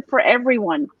different for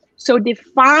everyone. So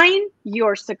define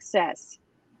your success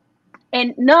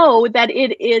and know that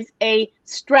it is a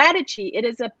strategy. It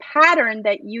is a pattern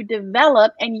that you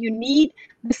develop, and you need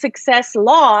the success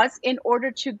laws in order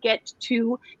to get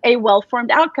to a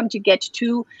well-formed outcome, to get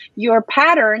to your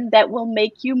pattern that will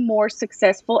make you more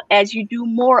successful as you do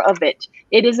more of it.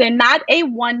 It is not a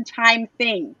one-time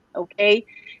thing, okay?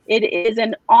 It is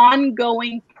an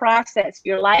ongoing process.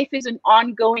 Your life is an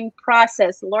ongoing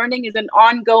process. Learning is an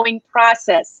ongoing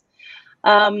process.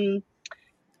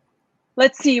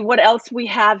 Let's see what else we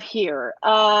have here.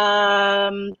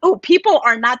 People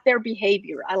are not their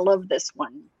behavior. I love this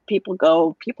one. People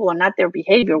are not their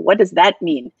behavior. What does that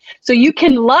mean? So you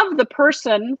can love the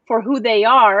person for who they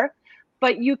are,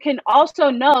 but you can also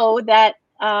know that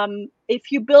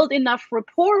if you build enough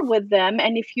rapport with them,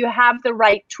 and if you have the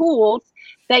right tools,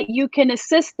 that you can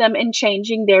assist them in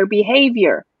changing their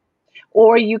behavior,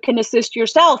 or you can assist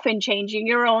yourself in changing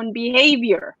your own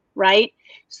behavior, right?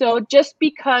 So just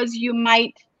because you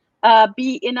might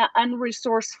be in an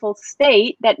unresourceful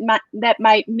state, that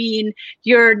might mean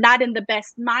you're not in the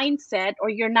best mindset, or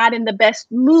you're not in the best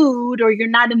mood, or you're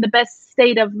not in the best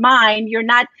state of mind. You're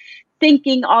not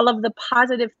thinking all of the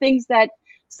positive things that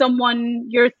someone,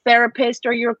 your therapist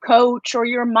or your coach or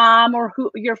your mom or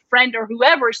your friend or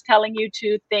whoever is telling you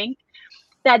to think.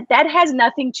 That has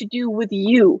nothing to do with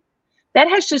you. That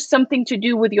has just something to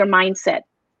do with your mindset.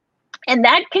 And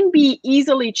that can be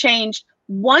easily changed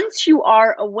once you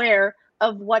are aware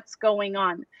of what's going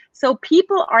on. So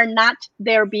people are not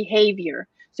their behavior.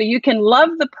 So you can love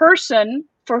the person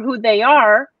for who they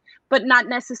are, but not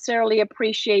necessarily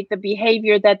appreciate the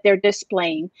behavior that they're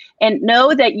displaying. And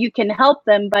know that you can help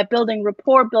them by building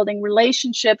rapport, building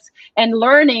relationships, and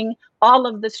learning all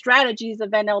of the strategies of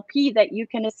NLP that you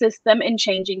can assist them in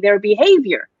changing their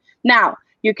behavior. Now,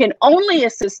 you can only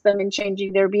assist them in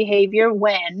changing their behavior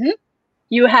when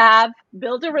you have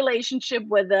built a relationship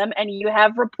with them and you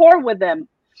have rapport with them.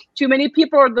 Too many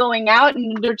people are going out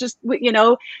and they're just,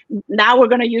 now we're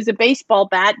going to use a baseball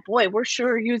bat. Boy, we're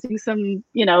sure using some,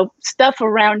 stuff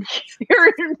around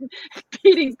here,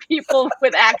 beating people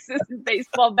with axes and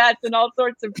baseball bats and all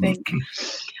sorts of things.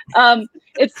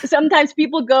 It's sometimes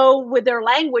people go with their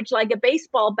language like a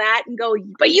baseball bat and go,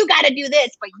 but you got to do this,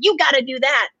 but you got to do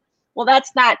that. Well,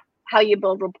 that's not how you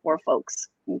build rapport, folks.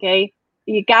 Okay.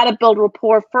 You got to build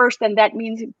rapport first. And that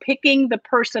means picking the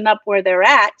person up where they're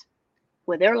at,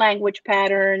 with their language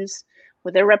patterns,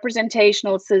 with their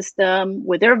representational system,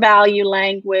 with their value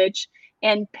language,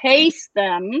 and pace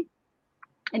them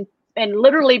and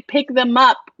literally pick them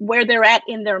up where they're at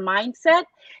in their mindset,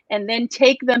 and then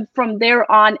take them from there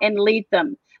on and lead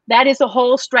them. That is a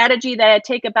whole strategy that I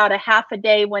take about a half a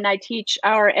day when I teach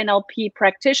our NLP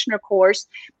practitioner course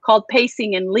called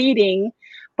Pacing and Leading.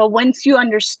 But once you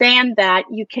understand that,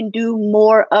 you can do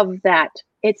more of that.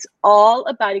 It's all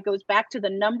about, it goes back to the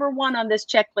number one on this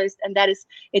checklist, and that is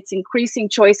it's increasing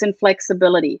choice and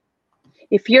flexibility.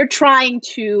 If you're trying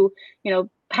to,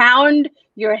 pound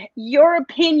your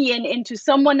opinion into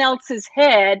someone else's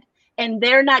head, and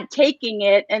they're not taking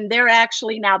it, and they're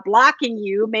actually now blocking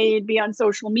you, maybe on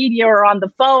social media or on the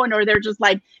phone, or they're just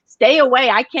like, stay away,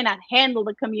 I cannot handle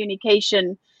the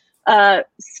communication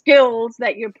skills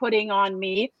that you're putting on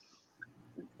me.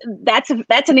 That's an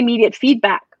immediate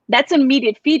feedback. That's an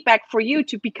immediate feedback for you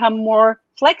to become more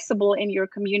flexible in your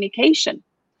communication.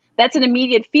 That's an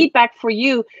immediate feedback for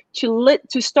you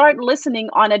to start listening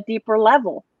on a deeper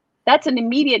level. That's an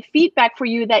immediate feedback for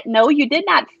you that no, you did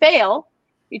not fail.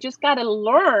 You just got to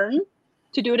learn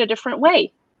to do it a different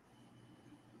way.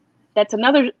 That's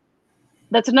another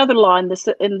law in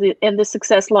the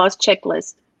success laws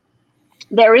checklist.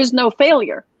 There is no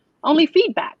failure, only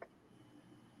feedback.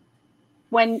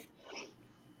 Brian,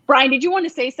 did you want to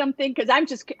say something? Because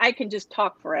I can just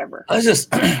talk forever. I was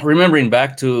just remembering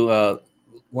back to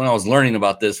when I was learning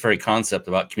about this very concept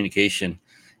about communication,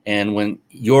 and when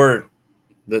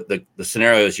the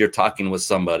scenario is you're talking with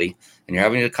somebody and you're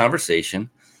having a conversation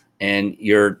and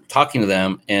you're talking to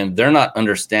them and they're not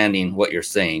understanding what you're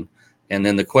saying. And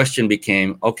then the question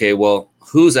became, okay, well,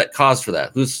 who's at cause for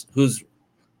that?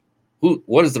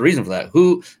 What is the reason for that?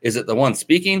 Who is it, the one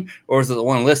speaking or is it the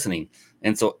one listening?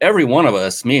 And so every one of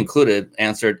us, me included,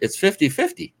 answered it's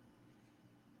 50-50.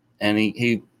 And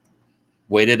he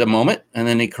waited a moment, and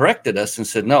then he corrected us and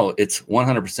said, no, it's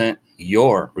 100%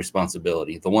 your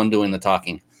responsibility, the one doing the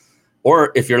talking.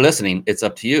 Or if you're listening, it's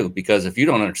up to you, because if you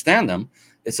don't understand them,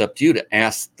 it's up to you to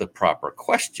ask the proper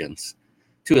questions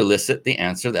to elicit the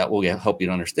answer that will help you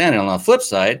to understand it. And on the flip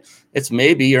side, it's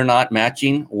maybe you're not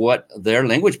matching what their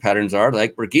language patterns are,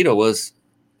 like Brigitta was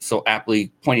so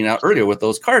aptly pointing out earlier with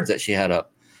those cards that she had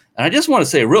up. And I just want to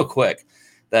say real quick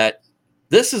that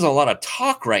this is a lot of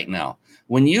talk right now.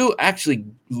 When you actually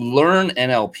learn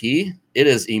NLP, it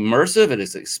is immersive, it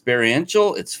is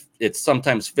experiential, it's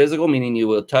sometimes physical, meaning you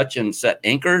will touch and set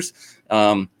anchors,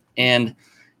 and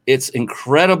it's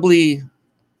incredibly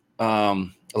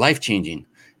life-changing.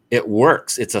 It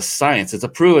works. It's a science. It's a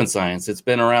proven science. It's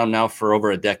been around now for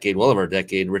over a decade, well over a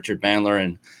decade. Richard Bandler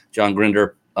and John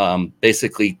Grinder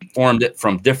basically formed it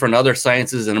from different other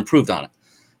sciences and improved on it.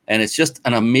 And it's just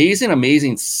an amazing,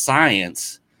 amazing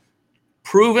science,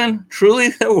 proven, truly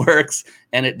that works.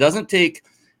 And it doesn't take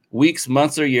weeks,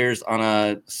 months, or years on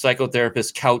a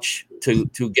psychotherapist's couch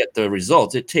to get the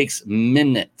results. It takes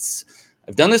minutes.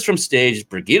 I've done this from stage.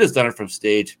 Brigitta's done it from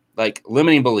stage. Like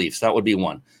limiting beliefs, that would be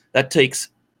one. That takes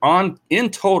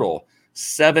in total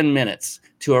 7 minutes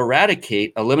to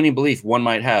eradicate a limiting belief one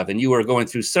might have. And you were going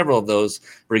through several of those,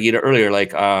 Brigitta, earlier,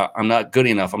 like I'm not good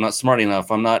enough, I'm not smart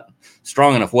enough, I'm not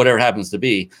strong enough, whatever it happens to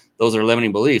be. Those are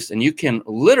limiting beliefs. And you can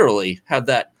literally have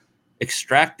that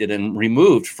extracted and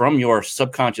removed from your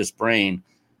subconscious brain.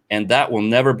 And that will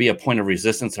never be a point of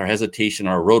resistance or hesitation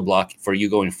or a roadblock for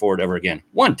you going forward ever again.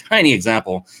 One tiny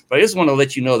example, but I just want to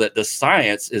let you know that the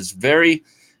science is very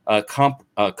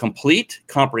complete,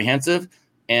 comprehensive,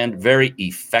 and very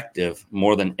effective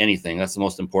more than anything. That's the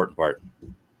most important part.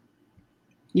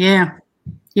 Yeah.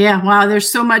 Yeah. Wow.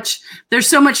 There's so much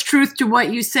truth to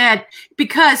what you said,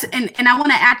 because, and I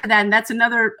want to add to that, and that's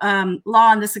another law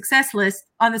on the success list,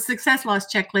 on the success laws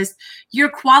checklist. Your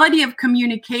quality of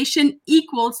communication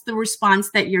equals the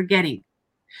response that you're getting.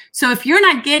 So if you're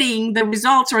not getting the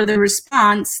results or the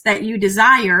response that you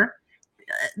desire,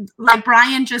 like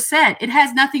Brian just said, it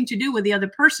has nothing to do with the other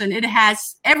person. It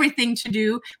has everything to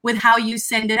do with how you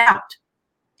send it out.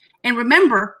 And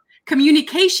remember,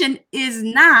 communication is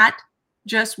not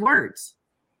just words.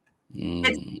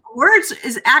 Words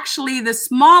is actually the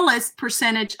smallest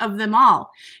percentage of them all.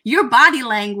 Your body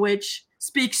language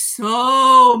speaks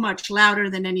so much louder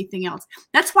than anything else.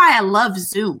 That's why I love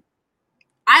Zoom.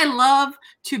 I love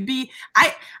to be,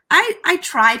 I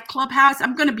tried Clubhouse.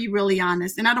 I'm going to be really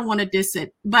honest, and I don't want to diss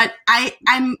it, but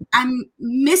I'm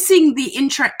missing the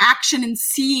interaction and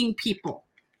seeing people.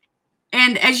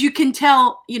 And as you can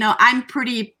tell, I'm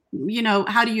pretty,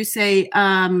 how do you say,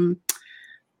 I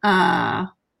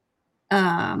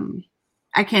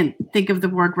can't think of the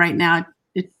word right now.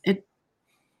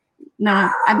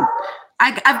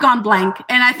 I've gone blank,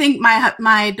 and I think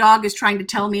my dog is trying to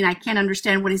tell me, and I can't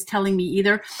understand what he's telling me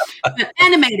either. But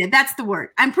animated, that's the word.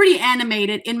 I'm pretty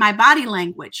animated in my body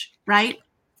language, right?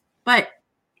 But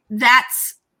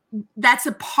that's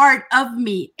a part of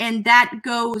me, and that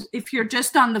goes, if you're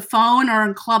just on the phone or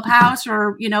in Clubhouse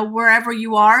or wherever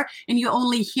you are, and you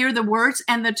only hear the words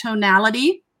and the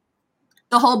tonality,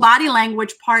 the whole body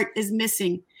language part is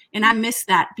missing. And I miss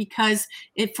that, because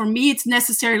for me, it's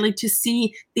necessarily to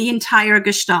see the entire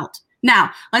gestalt.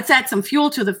 Now, let's add some fuel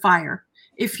to the fire.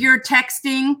 If you're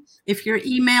texting, if you're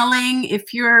emailing,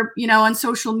 if you're, on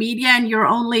social media and you're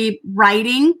only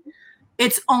writing,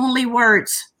 it's only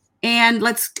words. And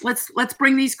let's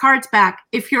bring these cards back.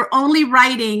 If you're only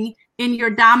writing in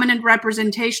your dominant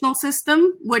representational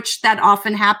system, which that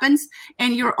often happens,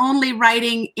 and you're only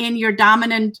writing in your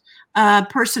dominant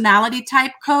personality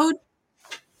type code,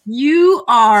 you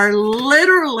are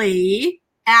literally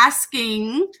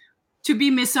asking to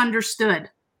be misunderstood,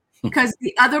 because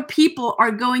the other people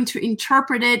are going to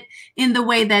interpret it in the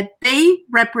way that they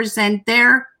represent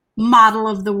their model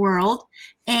of the world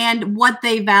and what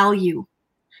they value.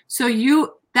 So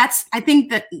I think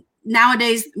that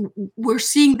nowadays we're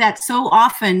seeing that so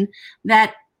often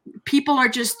that people are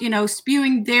just,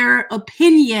 spewing their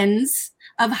opinions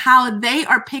of how they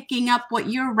are picking up what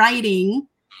you're writing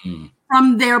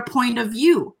from their point of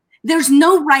view. There's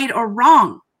no right or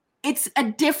wrong. It's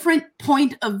a different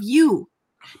point of view,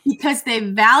 because they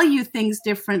value things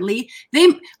differently.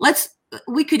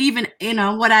 We could even,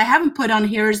 what I haven't put on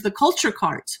here is the culture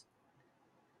cards.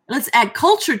 Let's add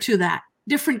culture to that.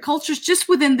 Different cultures just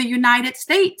within the United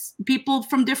States, people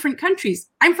from different countries.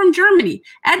 I'm from Germany.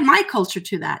 Add my culture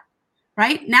to that,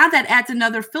 right? Now that adds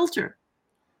another filter.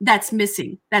 that's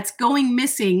missing. That's going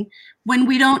missing when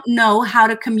we don't know how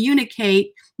to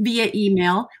communicate via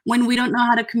email, when we don't know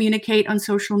how to communicate on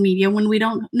social media, when we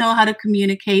don't know how to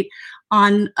communicate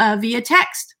on via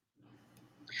text.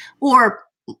 Or,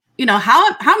 you know,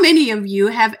 how many of you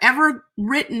have ever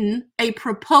written a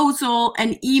proposal,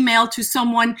 an email to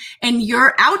someone, and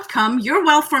your outcome, your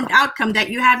well-formed outcome that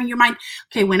you have in your mind,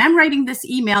 okay, when I'm writing this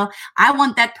email, I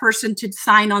want that person to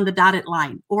sign on the dotted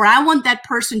line, or I want that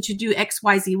person to do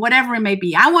XYZ, whatever it may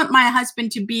be. I want my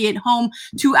husband to be at home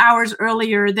 2 hours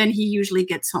earlier than he usually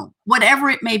gets home, whatever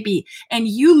it may be. And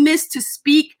you miss to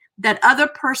speak that other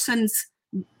person's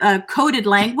coded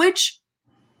language,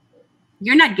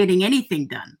 you're not getting anything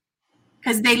done,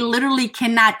 because they literally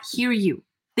cannot hear you.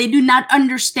 They do not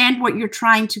understand what you're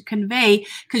trying to convey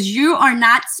because you are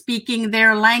not speaking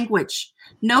their language.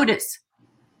 Notice,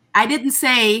 I didn't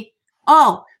say,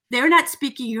 oh, they're not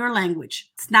speaking your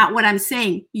language. It's not what I'm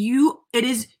saying. You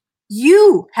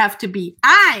have to be,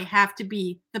 I have to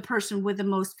be the person with the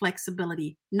most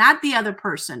flexibility, not the other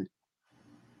person.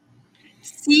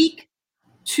 Seek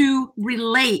to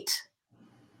relate,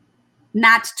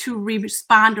 not to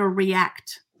respond or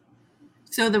react.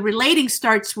 So the relating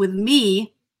starts with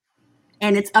me,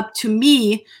 and it's up to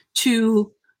me to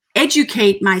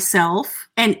educate myself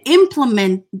and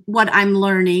implement what I'm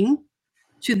learning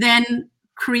to then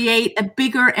create a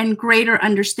bigger and greater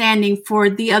understanding for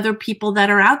the other people that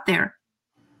are out there.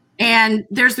 And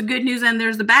there's the good news and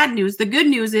there's the bad news. The good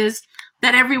news is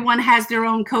that everyone has their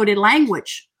own coded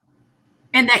language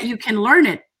and that you can learn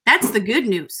it. That's the good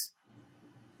news.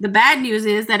 The bad news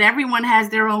is that everyone has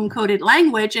their own coded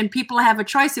language and people have a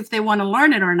choice if they want to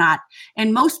learn it or not.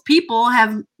 And most people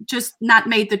have just not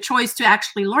made the choice to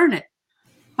actually learn it.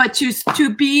 But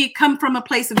to come from a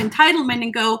place of entitlement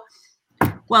and go,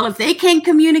 well, if they can't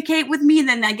communicate with me,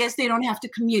 then I guess they don't have to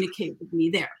communicate with me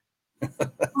there. Well,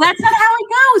 that's not how it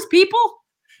goes, people.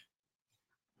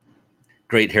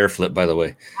 Great hair flip, by the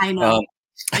way. I know.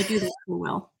 I do that so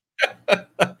well.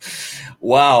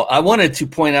 Wow. I wanted to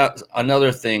point out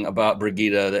another thing about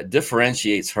Brigitta that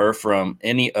differentiates her from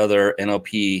any other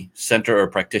NLP center or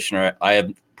practitioner I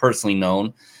have personally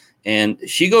known. And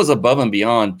she goes above and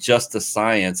beyond just the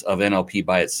science of NLP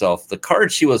by itself. The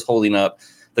cards she was holding up,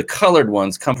 the colored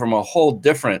ones, come from a whole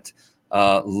different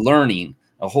learning,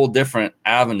 a whole different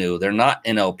avenue. They're not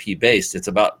NLP based. It's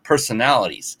about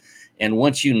personalities. And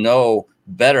once you know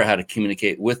better how to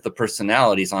communicate with the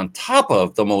personalities on top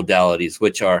of the modalities,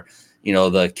 which are, you know,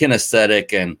 the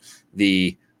kinesthetic and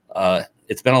the,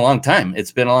 it's been a long time.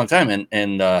 It's been a long time.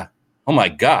 And oh my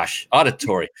gosh,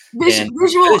 auditory. Visual,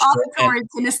 auditory,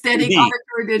 kinesthetic,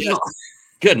 auditory, digital. Yes.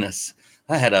 Goodness.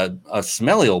 I had a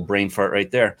smelly old brain fart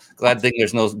right there. Glad thing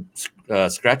there's no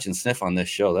scratch and sniff on this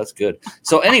show. That's good.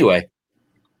 So anyway,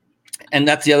 and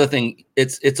that's the other thing.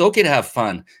 It's okay to have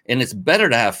fun, and it's better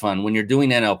to have fun when you're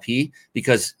doing NLP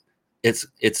because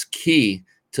it's key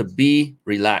to be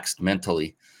relaxed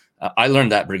mentally. I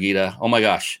learned that, Brigitta. Oh my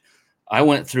gosh.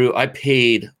 I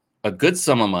paid a good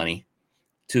sum of money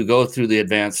to go through the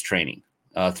advanced training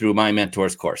through my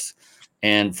mentor's course.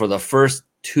 And for the first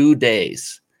 2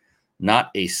 days,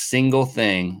 not a single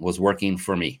thing was working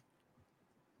for me.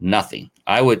 Nothing.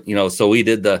 I would, so we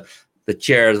did the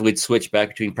chairs, we'd switch back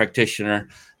between practitioner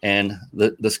and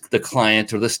the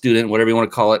client or the student, whatever you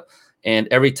want to call it. And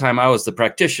every time I was the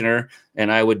practitioner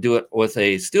and I would do it with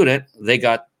a student, they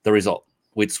got the result.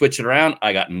 We'd switch it around.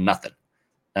 I got nothing.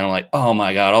 And I'm like, oh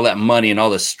my God, all that money and all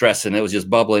the stress, and it was just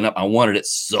bubbling up. I wanted it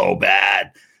so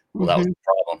bad. Well, that was the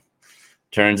problem.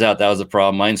 Turns out that was a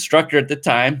problem. My instructor at the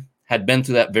time had been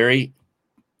through that very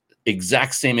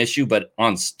exact same issue, but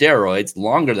on steroids,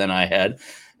 longer than I had.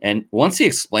 And once he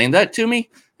explained that to me,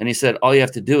 and he said, all you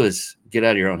have to do is get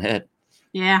out of your own head.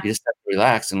 Yeah. You just have to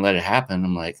relax and let it happen.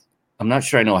 I'm like, I'm not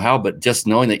sure I know how, but just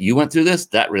knowing that you went through this,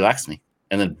 that relaxed me.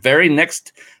 And the very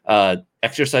next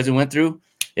exercise we went through,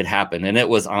 it happened. And it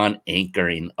was on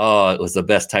anchoring. Oh, it was the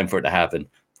best time for it to happen.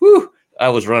 Whew. I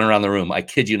was running around the room. I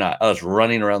kid you not. I was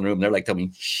running around the room. They're like telling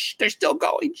me, shh, they're still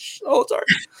going. Shh. Oh, sorry.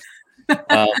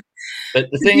 But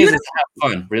the thing is have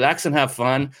fun. Relax and have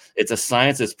fun. It's a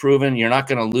science. It's proven. You're not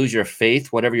going to lose your faith,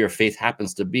 whatever your faith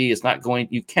happens to be. It's not going,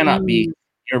 you cannot be,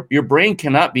 your brain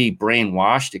cannot be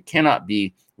brainwashed. It cannot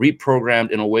be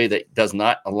reprogrammed in a way that does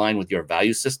not align with your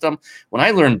value system. When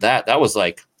I learned that, that was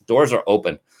like, doors are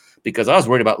open, because I was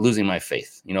worried about losing my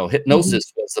faith.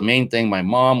 Hypnosis was the main thing my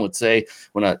mom would say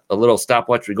when a little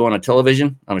stopwatch would go on a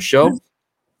television, on a show.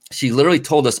 She literally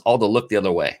told us all to look the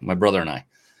other way, my brother and I,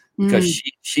 because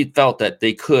she felt that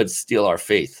they could steal our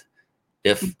faith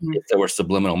if there were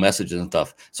subliminal messages and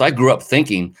stuff. So I grew up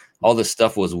thinking all this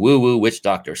stuff was woo-woo witch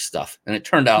doctor stuff. And it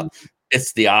turned out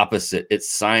It's the opposite. It's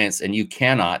science, and you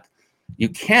cannot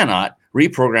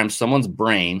reprogram someone's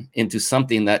brain into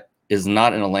something that is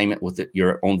not in alignment with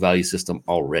your own value system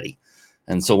already.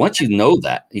 And so once you know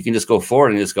that, you can just go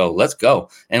forward and just go, let's go.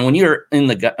 And when you're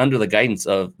under the guidance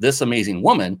of this amazing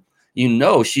woman, you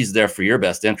know she's there for your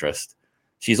best interest.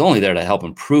 She's only there to help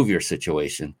improve your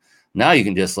situation. Now you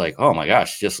can just like, oh my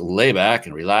gosh, just lay back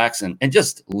and relax and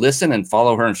just listen and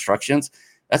follow her instructions.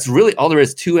 That's really all there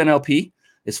is to NLP,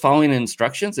 is following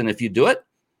instructions. And if you do it,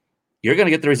 you're going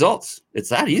to get the results. It's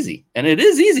that easy. And it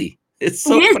is easy. It's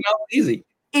so phenomenally easy.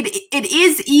 It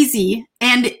is easy.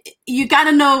 And you got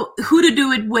to know who to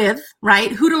do it with,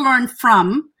 right? Who to learn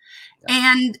from.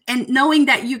 Yeah. And knowing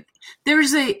that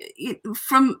there's a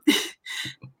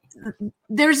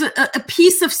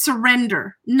piece of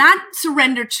surrender, not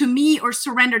surrender to me or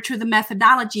surrender to the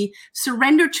methodology,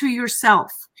 surrender to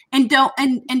yourself. And don't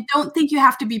think you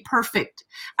have to be perfect.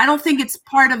 I don't think it's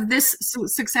part of this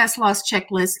success loss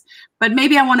checklist, but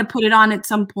maybe I want to put it on at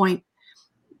some point.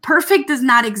 Perfect does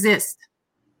not exist.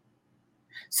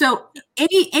 So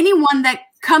anyone that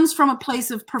comes from a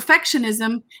place of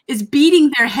perfectionism is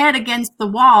beating their head against the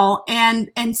wall and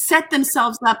set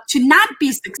themselves up to not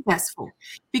be successful,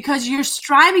 because you're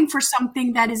striving for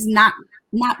something that is not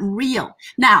real.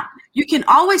 Now, you can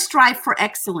always strive for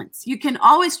excellence. You can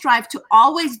always strive to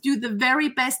always do the very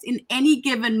best in any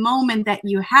given moment that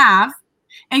you have.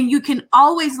 And you can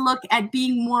always look at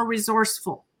being more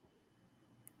resourceful,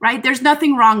 right? There's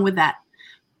nothing wrong with that.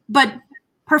 But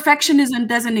perfectionism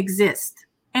doesn't exist.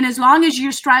 And as long as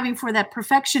you're striving for that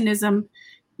perfectionism,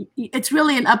 it's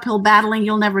really an uphill battle and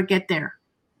you'll never get there.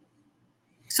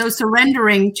 So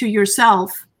surrendering to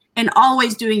yourself and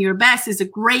always doing your best is a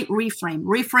great reframe.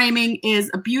 Reframing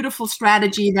is a beautiful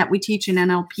strategy that we teach in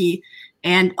NLP.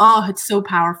 And it's so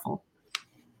powerful.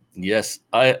 Yes,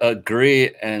 I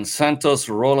agree. And Santos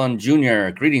Roland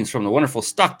Jr., greetings from the wonderful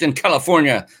Stockton,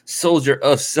 California, soldier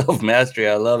of self-mastery.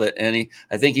 I love it. And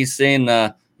I think he's saying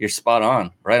you're spot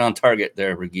on, right on target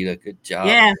there, Brigitta. Good job.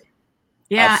 Yeah.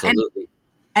 Absolutely.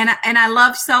 And I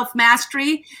love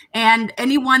self-mastery, and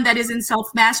anyone that is in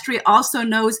self-mastery also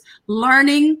knows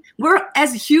learning.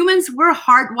 As humans, we're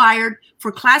hardwired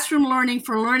for classroom learning,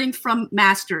 for learning from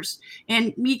masters.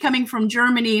 And me coming from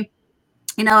Germany,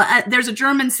 there's a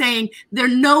German saying,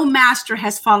 no master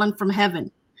has fallen from heaven,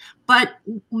 but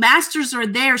masters are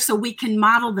there so we can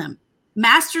model them.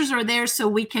 Masters are there so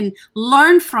we can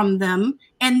learn from them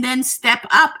and then step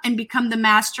up and become the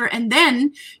master. And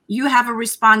then you have a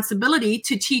responsibility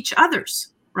to teach others,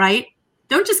 right?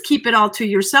 Don't just keep it all to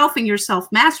yourself and your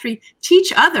self-mastery.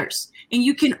 Teach others. And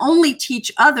you can only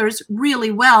teach others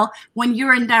really well when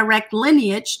you're in direct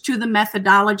lineage to the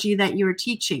methodology that you're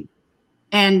teaching.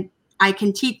 And I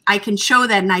can show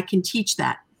that and I can teach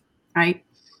that, right?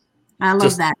 I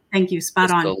love that. Thank you. Spot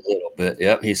on. A little bit.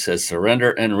 Yep. He says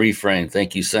surrender and reframe.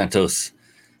 Thank you, Santos.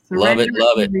 Love it.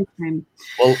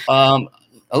 Well,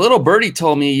 a little birdie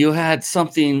told me you had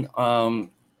something,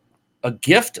 a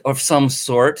gift of some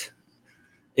sort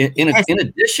in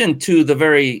addition to the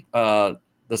very, the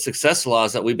success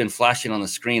laws that we've been flashing on the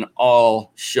screen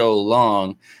all show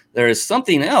long. There is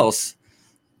something else.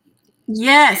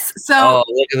 Yes. So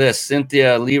look at this.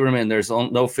 Cynthia Lieberman, there's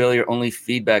no failure, only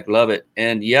feedback. Love it.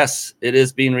 And yes, it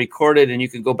is being recorded and you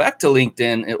can go back to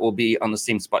LinkedIn. It will be on the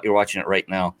same spot you're watching it right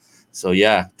now. So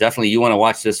yeah, definitely you want to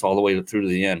watch this all the way through to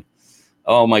the end.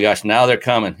 Oh my gosh, now they're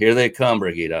coming. Here they come,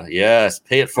 Brigitta. Yes,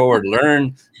 pay it forward.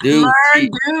 Learn, do,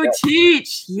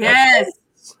 teach. Yes.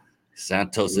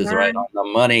 Santos is right on the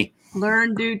money.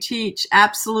 Learn, do, teach.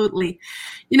 Absolutely.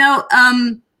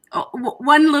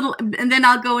 One little, and then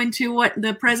I'll go into what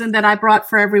the present that I brought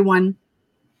for everyone,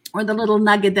 or the little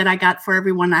nugget that I got for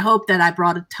everyone. I hope that I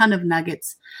brought a ton of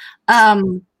nuggets.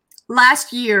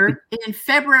 Last year, in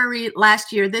February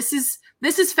last year, this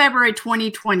is February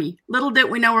 2020. Little did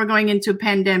we know we're going into a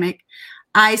pandemic.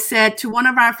 I said to one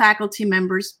of our faculty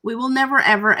members, we will never,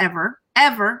 ever, ever,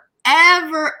 ever,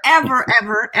 ever, ever,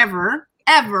 ever, ever,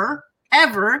 ever,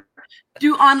 ever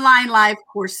do online live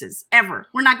courses ever.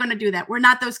 We're not going to do that. We're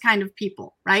not those kind of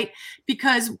people, right?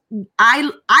 Because I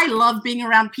love being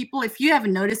around people. If you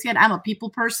haven't noticed yet, I'm a people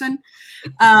person.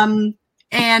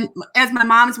 And as my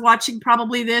mom's watching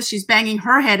probably this, she's banging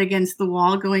her head against the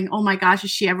wall going, oh my gosh, is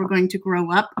she ever going to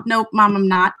grow up? Nope, Mom, I'm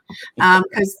not.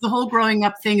 Because the whole growing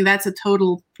up thing, that's a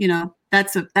total,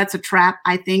 that's a trap,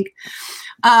 I think.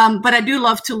 But I do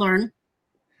love to learn.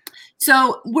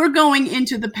 So we're going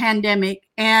into the pandemic,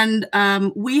 and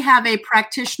we have a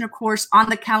practitioner course on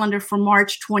the calendar for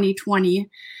March 2020,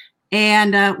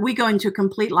 and we go into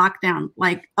complete lockdown.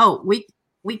 Like,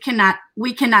 we cannot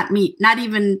meet. Not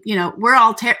even, we're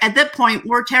all at that point,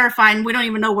 we're terrified and we don't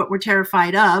even know what we're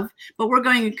terrified of, but we're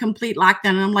going in complete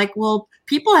lockdown. And I'm like, well,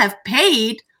 people have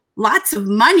paid lots of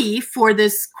money for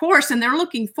this course and they're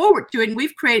looking forward to it. And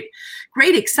we've created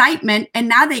great excitement and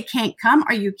now they can't come.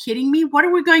 Are you kidding me? What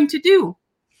are we going to do?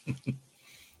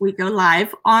 We go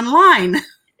live online. Yeah.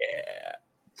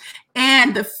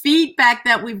 And the feedback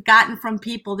that we've gotten from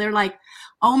people, they're like,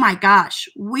 oh my gosh,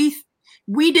 we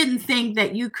didn't think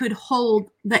that you could hold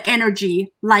the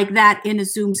energy like that in a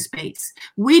Zoom space.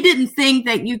 We didn't think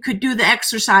that you could do the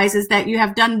exercises that you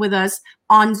have done with us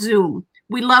on Zoom.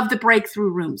 We love the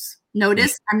breakthrough rooms.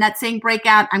 Notice, I'm not saying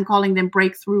breakout, I'm calling them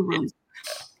breakthrough rooms.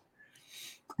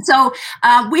 So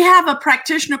we have a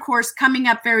practitioner course coming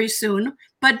up very soon,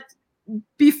 but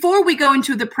before we go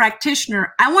into the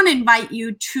practitioner, I want to invite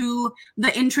you to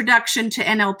the introduction to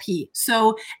NLP.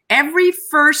 So every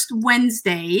first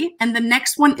Wednesday, and the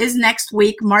next one is next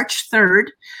week, March 3rd,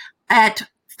 at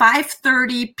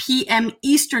 5:30 p.m.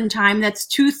 Eastern time. That's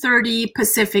 2:30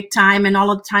 Pacific time and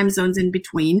all of the time zones in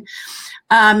between.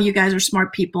 You guys are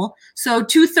smart people. So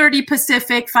 2:30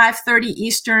 Pacific, 5:30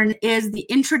 Eastern is the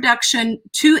introduction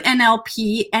to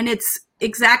NLP, and it's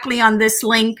exactly on this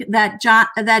link that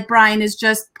Brian has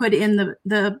just put in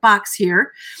the box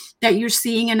here that you're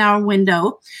seeing in our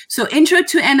window. So Intro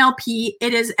to NLP,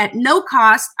 it is at no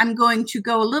cost. I'm going to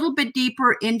go a little bit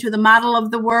deeper into the model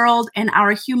of the world and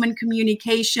our human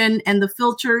communication and the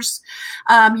filters.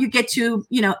 You get to,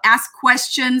 ask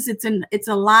questions. It's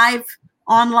a live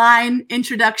online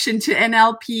introduction to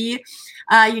NLP.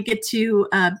 You get to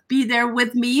be there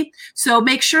with me. So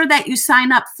make sure that you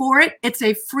sign up for it. It's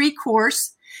a free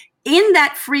course. In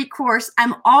that free course,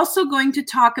 I'm also going to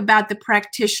talk about the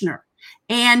practitioner.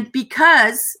 And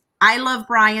because I love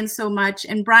Brian so much,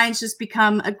 and Brian's just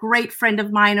become a great friend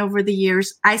of mine over the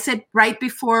years, I said right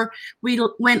before we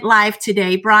went live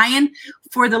today, Brian,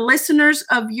 for the listeners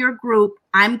of your group,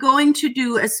 I'm going to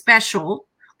do a special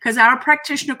because our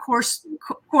practitioner course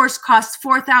costs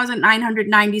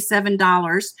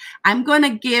 $4,997. I'm going to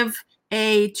give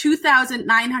a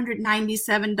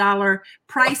 $2,997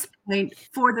 price point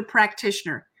for the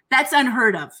practitioner. That's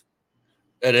unheard of.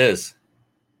 It is.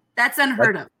 That's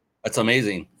unheard of. That's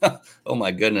amazing. Oh my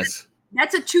goodness.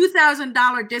 That's a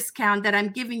 $2,000 discount that I'm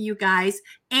giving you guys,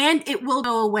 and it will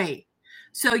go away.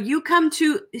 So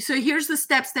here's the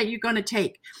steps that you're going to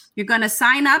take. You're going to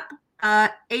sign up.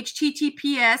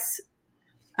 https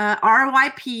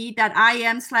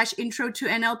ryp.im/intro to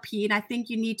NLP. And I think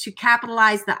you need to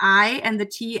capitalize the I and the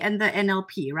T and the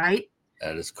NLP, right?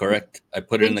 That is correct. I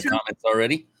put it in the comments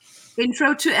already.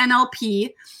 Intro to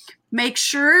NLP. Make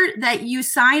sure that you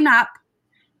sign up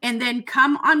and then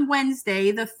come on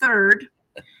Wednesday, the 3rd.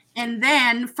 And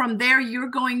then from there, you're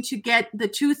going to get the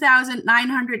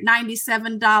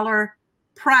 $2,997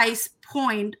 price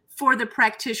point for the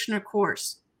practitioner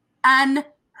course.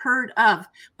 Unheard of.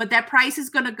 But that price is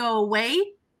going to go away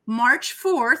March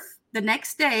 4th, the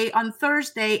next day on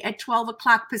Thursday at 12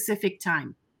 o'clock Pacific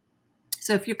time.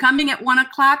 So if you're coming at 1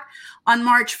 o'clock on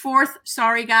March 4th,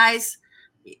 sorry guys,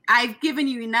 I've given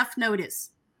you enough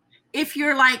notice. If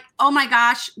you're like, oh my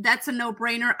gosh, that's a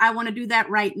no-brainer, I want to do that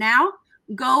right now,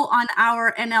 go on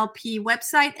our NLP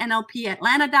website,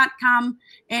 nlpatlanta.com,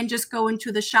 and just go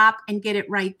into the shop and get it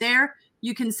right there.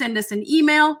 You can send us an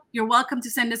email. You're welcome to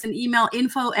send us an email,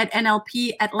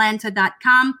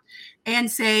 info@nlpatlanta.com,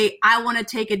 and say, I want to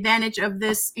take advantage of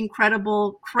this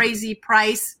incredible, crazy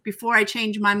price before I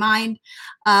change my mind.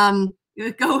 Go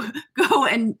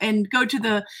and go to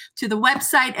the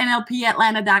website,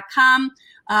 nlpatlanta.com.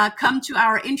 Come to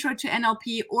our Intro to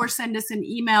NLP or send us an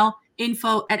email,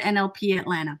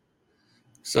 info@nlpatlanta.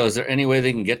 So is there any way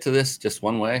they can get to this? Just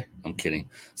one way? I'm kidding.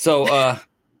 So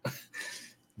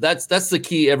that's the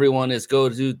key, everyone, is go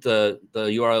to the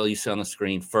URL you see on the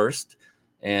screen first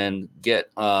and get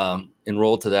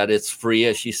enrolled to that. It's free,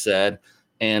 as she said.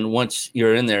 And once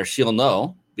you're in there, she'll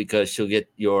know, because she'll get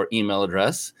your email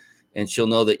address and she'll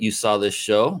know that you saw this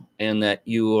show and that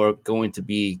you are going to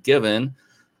be given,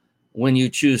 when you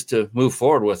choose to move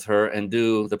forward with her and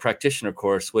do the practitioner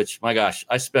course, which, my gosh,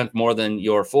 I spent more than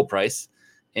your full price,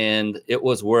 and it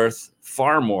was worth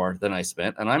far more than I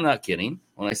spent. And I'm not kidding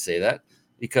when I say that,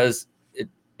 because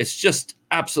it's just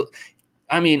absolute.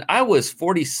 I mean, I was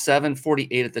 47,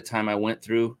 48 at the time I went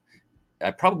through.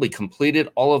 I probably completed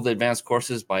all of the advanced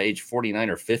courses by age 49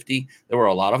 or 50. There were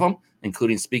a lot of them,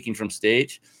 including speaking from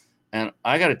stage. And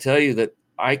I got to tell you that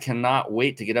I cannot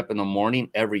wait to get up in the morning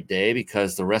every day,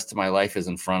 because the rest of my life is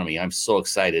in front of me. I'm so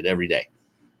excited every day,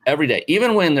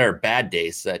 even when there are bad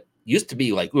days that used to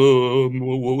be like, oh,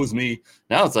 what was me?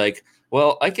 Now it's like,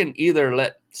 well, I can either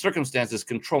let circumstances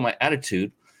control my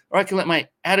attitude, or I can let my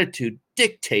attitude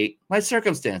dictate my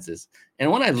circumstances.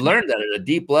 And when I learned that at a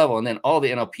deep level, and then all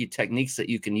the NLP techniques that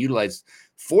you can utilize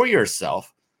for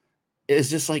yourself, is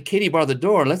just like, Katie bar the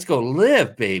door. Let's go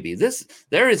live, baby.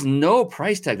 There is no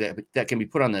price tag that can be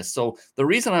put on this. So the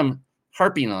reason I'm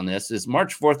harping on this is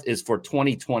March 4th is for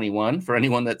 2021 for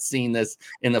anyone that's seen this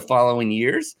in the following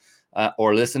years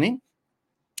or listening.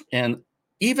 And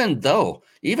even then,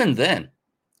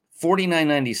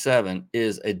 $49.97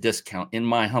 is a discount, in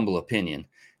my humble opinion,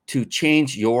 to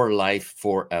change your life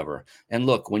forever. And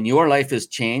look, when your life is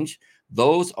changed,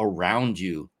 those around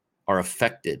you are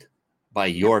affected by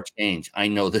your change. I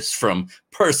know this from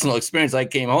personal experience. I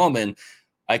came home and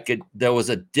there was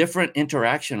a different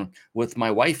interaction with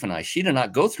my wife and I. She did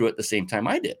not go through it the same time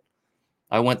I did.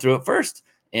 I went through it first,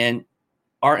 and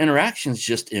our interactions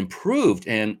just improved.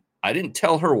 And I didn't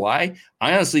tell her why.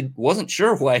 I honestly wasn't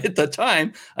sure why at the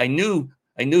time. I knew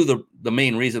the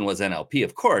main reason was NLP,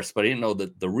 of course, but I didn't know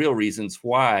the real reasons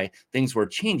why things were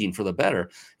changing for the better.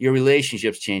 Your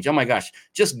relationships change. Oh my gosh,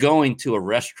 just going to a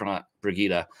restaurant,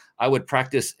 Brigitta, I would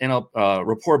practice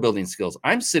rapport building skills.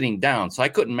 I'm sitting down, so I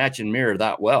couldn't match and mirror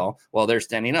that well while they're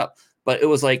standing up. But it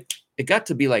was like, it got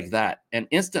to be like that. And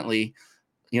instantly,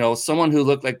 someone who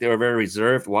looked like they were very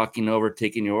reserved, walking over,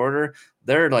 taking your order,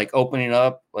 they're like opening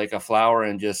up like a flower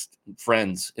and just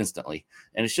friends instantly.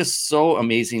 And it's just so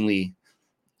amazingly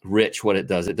rich what it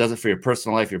does. It does it for your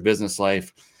personal life, your business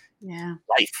life,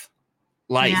 life.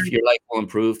 Yeah. Your life will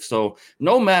improve. So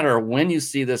no matter when you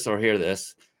see this or hear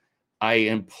this, I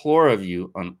implore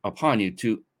upon you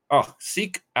to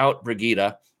seek out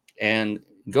Brigitta and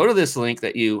go to this link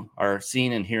that you are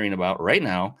seeing and hearing about right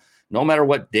now. No matter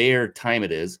what day or time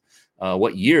it is,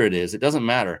 what year it is, it doesn't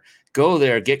matter. Go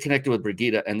there, get connected with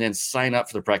Brigitta, and then sign up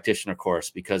for the practitioner course,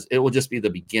 because it will just be the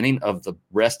beginning of the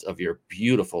rest of your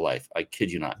beautiful life. I kid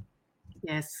you not.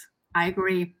 Yes, I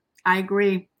agree.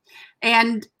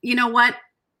 And you know what?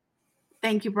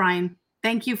 Thank you, Brian.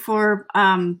 Thank you for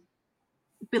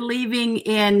believing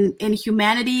in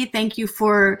humanity. Thank you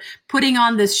for putting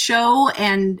on this show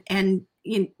and in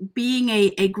being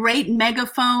a great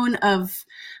megaphone of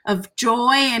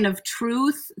joy and of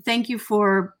truth. Thank you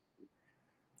for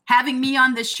having me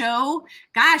on the show.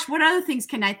 Gosh, what other things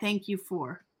can I thank you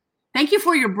for? Thank you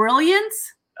for your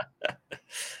brilliance.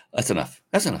 That's enough.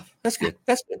 That's good.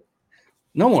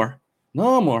 No more.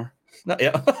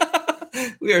 Yeah.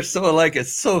 We are so alike.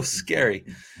 It's so scary.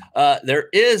 There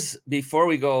is, before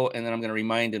we go, and then I'm going to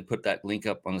remind and put that link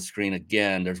up on the screen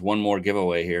again, there's one more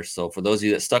giveaway here. So for those of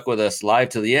you that stuck with us live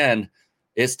to the end,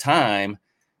 it's time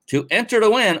to enter to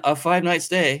win a 5-night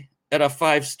stay at a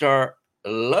 5-star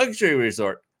luxury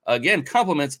resort. Again,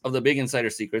 compliments of the Big Insider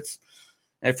Secrets.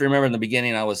 And if you remember in the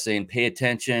beginning, I was saying, pay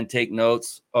attention, take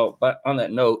notes. Oh, but on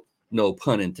that note, no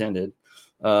pun intended,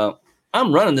 I'm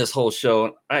running this whole show,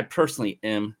 and I personally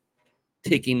am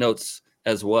taking notes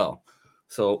as well.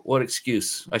 So what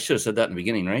excuse? I should have said that in the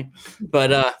beginning, right?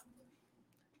 But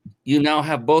you now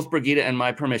have both Brigitta and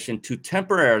my permission to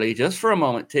temporarily, just for a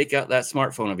moment, take out that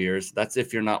smartphone of yours. That's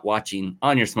if you're not watching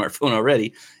on your smartphone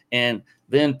already. And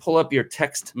then pull up your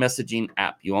text messaging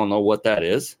app. You all know what that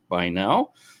is by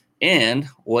now. And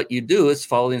what you do is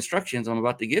follow the instructions I'm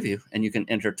about to give you, and you can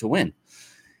enter to win.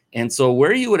 And so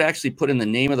where you would actually put in the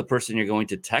name of the person you're going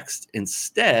to text,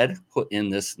 instead put in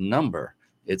this number.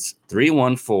 It's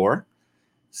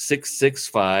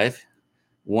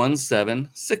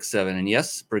 314-665-1767. And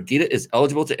yes, Brigitta is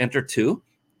eligible to enter too.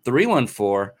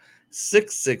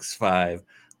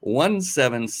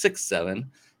 314-665-1767.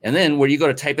 And then where you go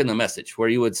to type in the message, where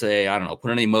you would say, I don't know,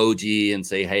 put an emoji and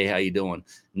say, hey, how you doing?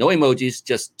 No emojis,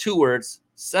 just 2 words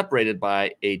separated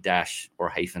by a dash or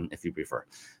hyphen if you prefer.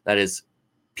 That is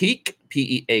peak,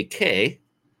 P-E-A-K,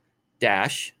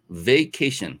 dash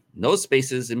vacation. No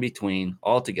spaces in between,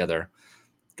 all together.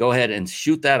 Go ahead and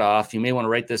shoot that off. You may want to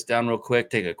write this down real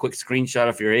quick. Take a quick screenshot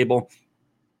if you're able,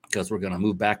 because we're going to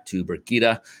move back to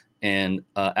Brigitta and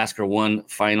ask her one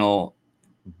final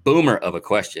boomer of a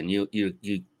question. You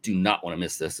do not want to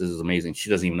miss this. This is amazing. She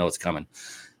doesn't even know it's coming.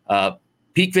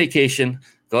 Peak vacation.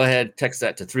 Go ahead, text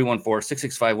that to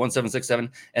 314-665-1767,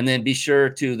 and then be sure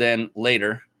to then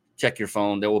later check your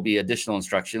phone. There will be additional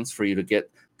instructions for you to get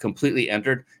completely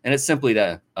entered, and it's simply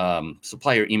to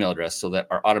supply your email address so that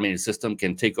our automated system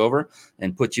can take over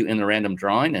and put you in the random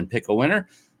drawing and pick a winner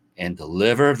and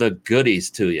deliver the goodies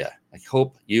to you. I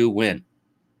hope you win,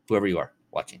 whoever you are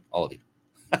watching, all of you.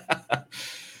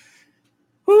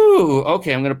 Whew,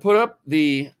 okay, I'm going to put up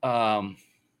the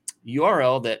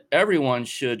URL that everyone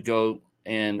should go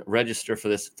and register for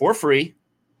this for free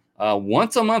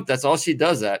once a month. That's all she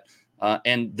does that.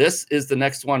 And this is the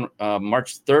next one,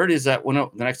 March 3rd. Is that when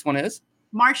the next one is?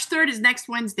 March 3rd is next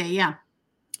Wednesday. Yeah.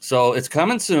 So it's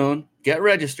coming soon. Get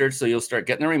registered so you'll start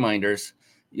getting the reminders.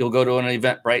 You'll go to an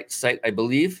Eventbrite site, I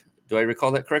believe. Do I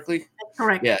recall that correctly? That's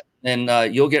correct. Yeah.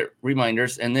 And you'll get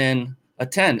reminders and then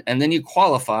attend. And then you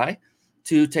qualify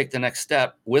to take the next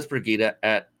step with Brigitta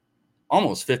at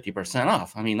almost 50%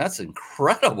 off. I mean, that's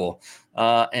incredible.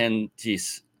 And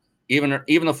geez, even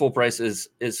the full price is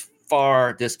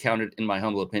far discounted in my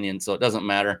humble opinion. So it doesn't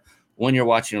matter when you're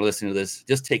watching or listening to this,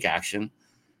 just take action.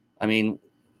 I mean,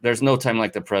 there's no time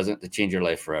like the present to change your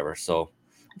life forever. So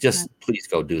just please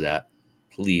go do that.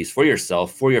 Please, for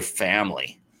yourself, for your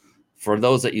family, for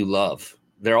those that you love.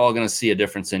 They're all going to see a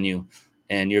difference in you,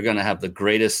 and you're going to have the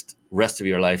greatest rest of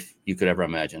your life you could ever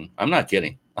imagine. I'm not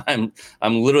kidding. I'm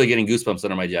literally getting goosebumps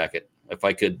under my jacket. If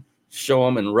I could show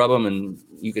them and rub them and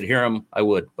you could hear them, I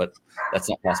would, but that's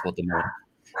not possible at the moment.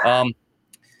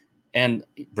 And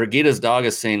Brigitta's dog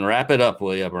is saying, wrap it up,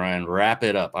 will you, Brian? Wrap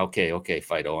it up. Okay,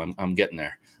 Fido. I'm getting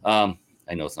there. I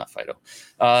know it's not Fido.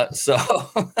 So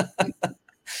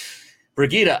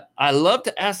Brigitta, I love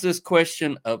to ask this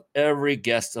question of every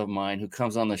guest of mine who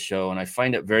comes on the show, and I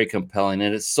find it very compelling.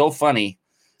 And it's so funny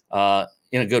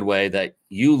in a good way that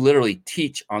you literally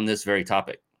teach on this very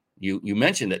topic. You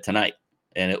mentioned it tonight,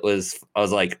 and I was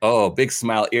like, oh, big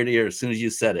smile ear to ear as soon as you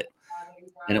said it.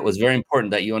 And it was very important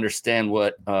that you understand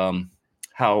what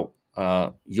how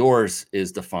yours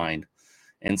is defined.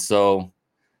 And so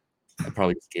I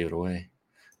probably just gave it away.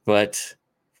 But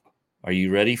are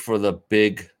you ready for the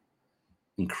big,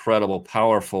 incredible,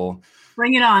 powerful,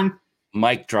 bring it on,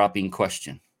 mic dropping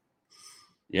question?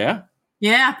 Yeah?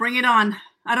 Yeah, bring it on.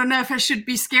 I don't know if I should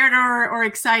be scared or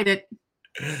excited.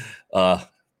 I'd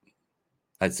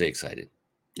say excited.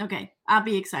 Okay, I'll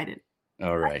be excited.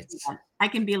 All right. I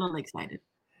can be a little excited.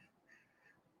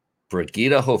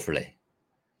 Brigitta Hoeferle,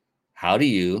 how do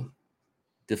you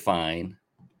define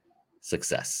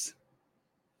success?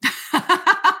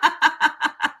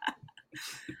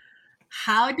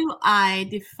 How do I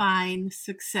define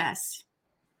success?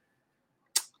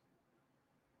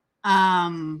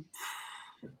 So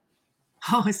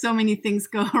many things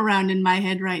go around in my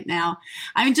head right now.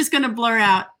 I'm just going to blur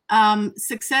out.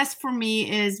 Success for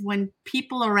me is when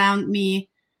people around me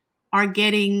are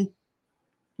getting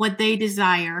what they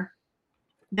desire,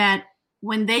 that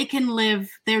when they can live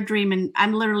their dream, and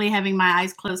I'm literally having my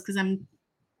eyes closed because I'm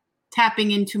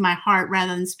tapping into my heart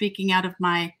rather than speaking out of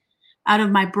my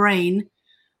brain.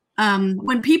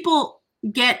 When people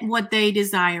get what they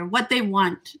desire, what they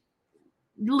want,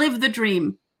 live the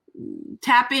dream,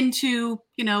 tap into,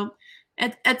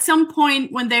 at some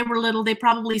point when they were little, they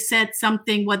probably said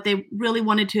something what they really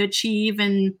wanted to achieve,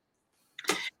 and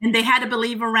they had a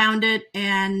belief around it.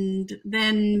 And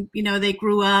then, they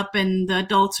grew up and the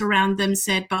adults around them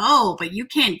said, but you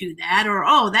can't do that, or,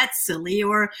 oh, that's silly,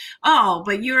 or, oh,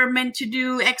 but you're meant to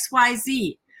do X, Y,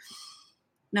 Z.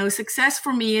 No, success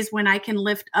for me is when I can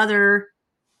lift other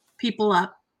people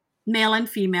up, male and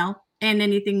female, and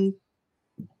anything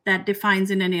that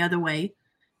defines in any other way.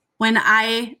 When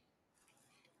I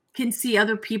can see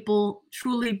other people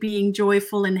truly being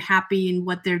joyful and happy in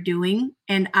what they're doing,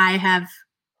 and I have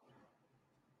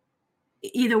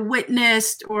either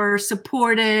witnessed or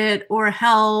supported or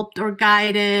helped or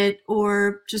guided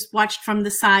or just watched from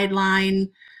the sideline,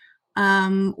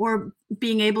 or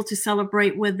being able to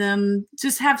celebrate with them,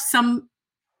 just have some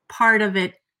part of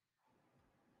it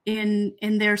in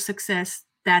their success.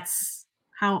 That's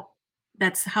how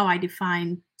I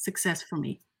define success for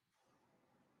me.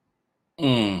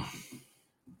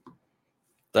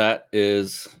 That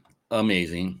is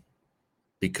amazing,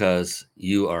 because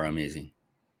you are amazing.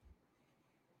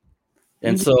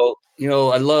 And so,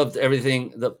 I loved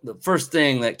everything. The first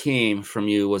thing that came from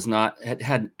you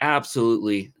had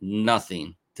absolutely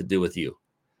nothing to do with you.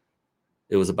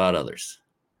 It was about others.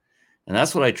 And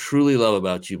that's what I truly love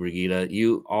about you, Brigitta.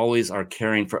 You always are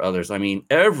caring for others. I mean,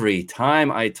 every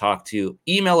time I talk to you,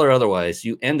 email or otherwise,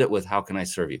 you end it with, how can I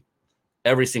serve you?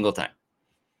 Every single time.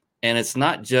 And it's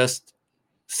not just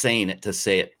saying it to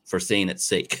say it for saying its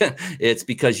sake. It's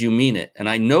because you mean it. And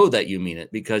I know that you mean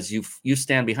it because you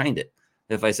stand behind it.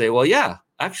 If I say, well, yeah,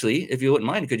 actually, if you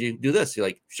wouldn't mind, could you do this? You're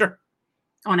like, sure.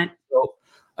 On it. So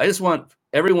I just want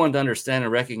everyone to understand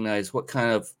and recognize what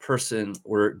kind of person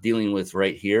we're dealing with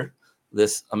right here,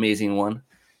 this amazing one.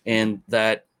 And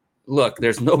that, look,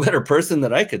 there's no better person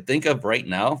that I could think of right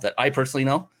now that I personally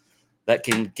know that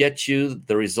can get you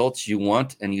the results you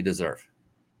want and you deserve.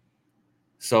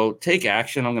 So take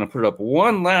action. I'm going to put it up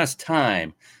one last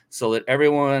time so that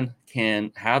everyone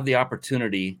can have the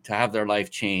opportunity to have their life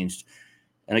changed.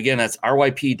 And again, that's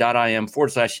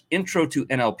ryp.im/intro to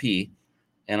NLP.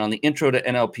 And on the intro to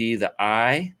NLP, the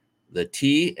I, the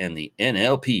T, and the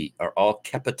NLP are all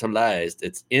capitalized.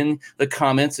 It's in the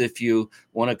comments if you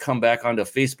want to come back onto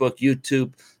Facebook,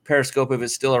 YouTube, Periscope if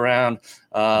it's still around,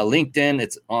 LinkedIn.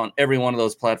 It's on every one of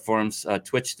those platforms.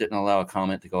 Twitch didn't allow a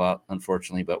comment to go out,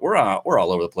 unfortunately, but we're all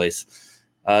over the place.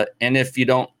 And if you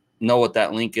don't know what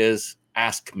that link is,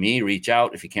 ask me, reach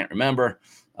out if you can't remember.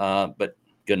 But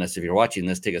goodness, if you're watching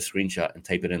this, take a screenshot and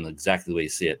type it in exactly the way you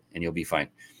see it, and you'll be fine.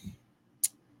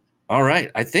 All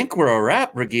right. I think we're a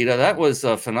wrap, Brigitta. That was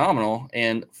phenomenal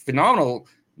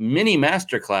mini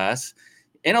masterclass.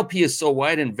 NLP is so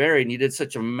wide and varied, and you did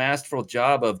such a masterful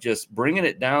job of just bringing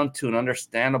it down to an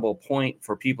understandable point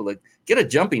for people to get a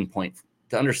jumping point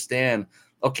to understand,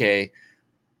 okay,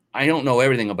 I don't know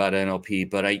everything about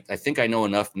NLP, but I think I know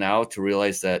enough now to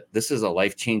realize that this is a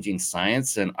life-changing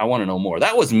science, and I want to know more.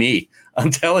 That was me.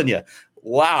 I'm telling you.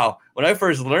 Wow. When I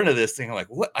first learned of this thing, I'm like,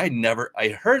 what? I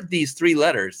heard these 3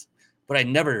 letters, but I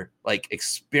never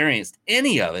experienced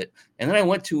any of it. And then I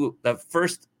went to the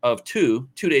first of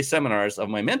 2-day seminars of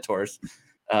my mentors.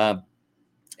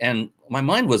 And my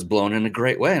mind was blown in a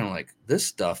great way. And I'm like, this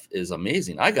stuff is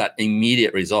amazing. I got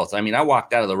immediate results. I mean, I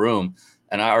walked out of the room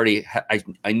and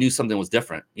I knew something was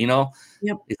different, Yep.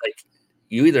 It's like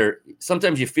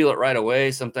sometimes you feel it right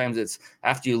away. Sometimes it's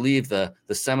after you leave the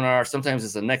seminar. Sometimes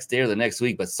it's the next day or the next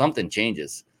week, but something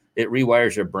changes. It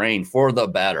rewires your brain for the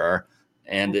better.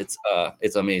 And it's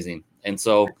amazing. And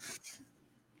so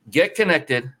get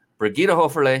connected. Brigitta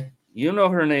Hoeferle, you know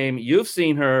her name. You've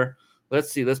seen her.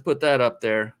 Let's see. Let's put that up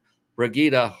there.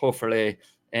 Brigitta Hoeferle.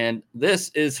 And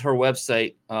this is her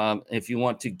website. If you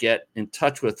want to get in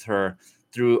touch with her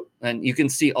and you can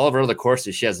see all of her other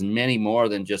courses. She has many more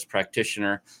than just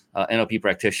practitioner, NLP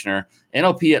practitioner,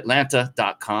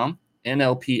 NLPatlanta.com,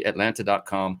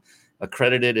 NLPatlanta.com.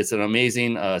 Accredited. It's an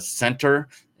amazing center.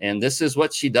 And this is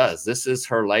what she does. This is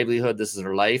her livelihood. This is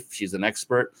her life. She's an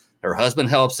expert. Her husband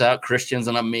helps out. Christian's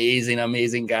an amazing,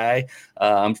 amazing guy.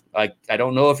 I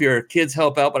don't know if your kids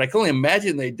help out, but I can only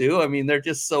imagine they do. I mean, they're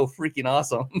just so freaking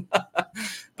awesome.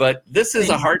 But this is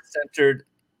a heart-centered,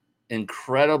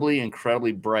 incredibly,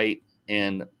 incredibly bright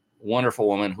and wonderful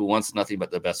woman who wants nothing but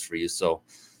the best for you. So,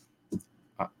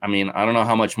 I mean, I don't know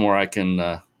how much more I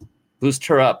can boost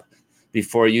her up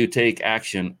before you take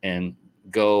action and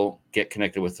go get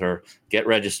connected with her, get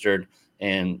registered,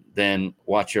 and then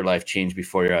watch your life change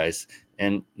before your eyes.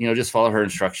 And, just follow her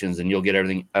instructions and you'll get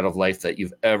everything out of life that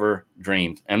you've ever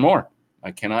dreamed and more.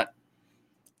 I cannot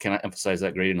emphasize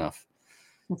that great enough.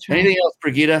 That's right. Anything else,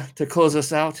 Brigitta, to close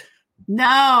us out?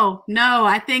 No.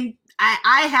 I think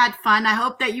I had fun. I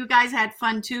hope that you guys had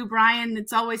fun too, Brian.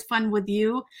 It's always fun with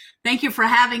you. Thank you for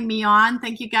having me on.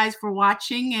 Thank you guys for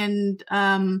watching. And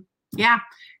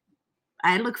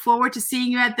I look forward to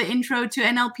seeing you at the intro to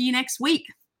NLP next week.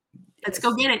 Let's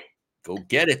go get it. Go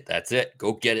get it. That's it.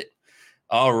 Go get it.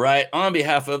 All right. On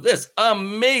behalf of this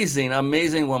amazing,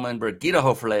 amazing woman, Brigitta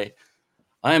Hoeferle,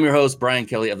 I am your host, Brian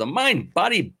Kelly of the Mind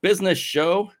Body Business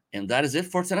Show. And that is it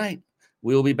for tonight.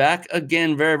 We will be back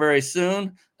again very, very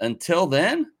soon. Until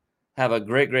then, have a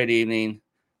great, great evening.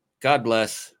 God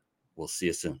bless. We'll see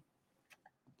you soon.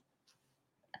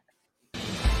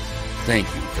 Thank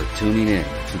you for tuning in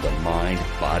to the Mind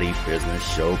Body Business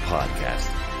Show podcast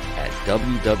at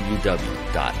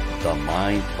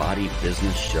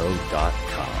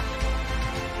www.themindbodybusinessshow.com.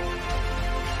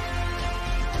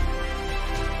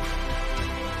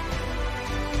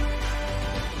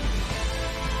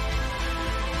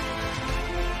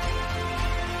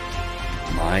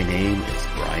 My name is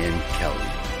Brian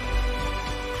Kelly.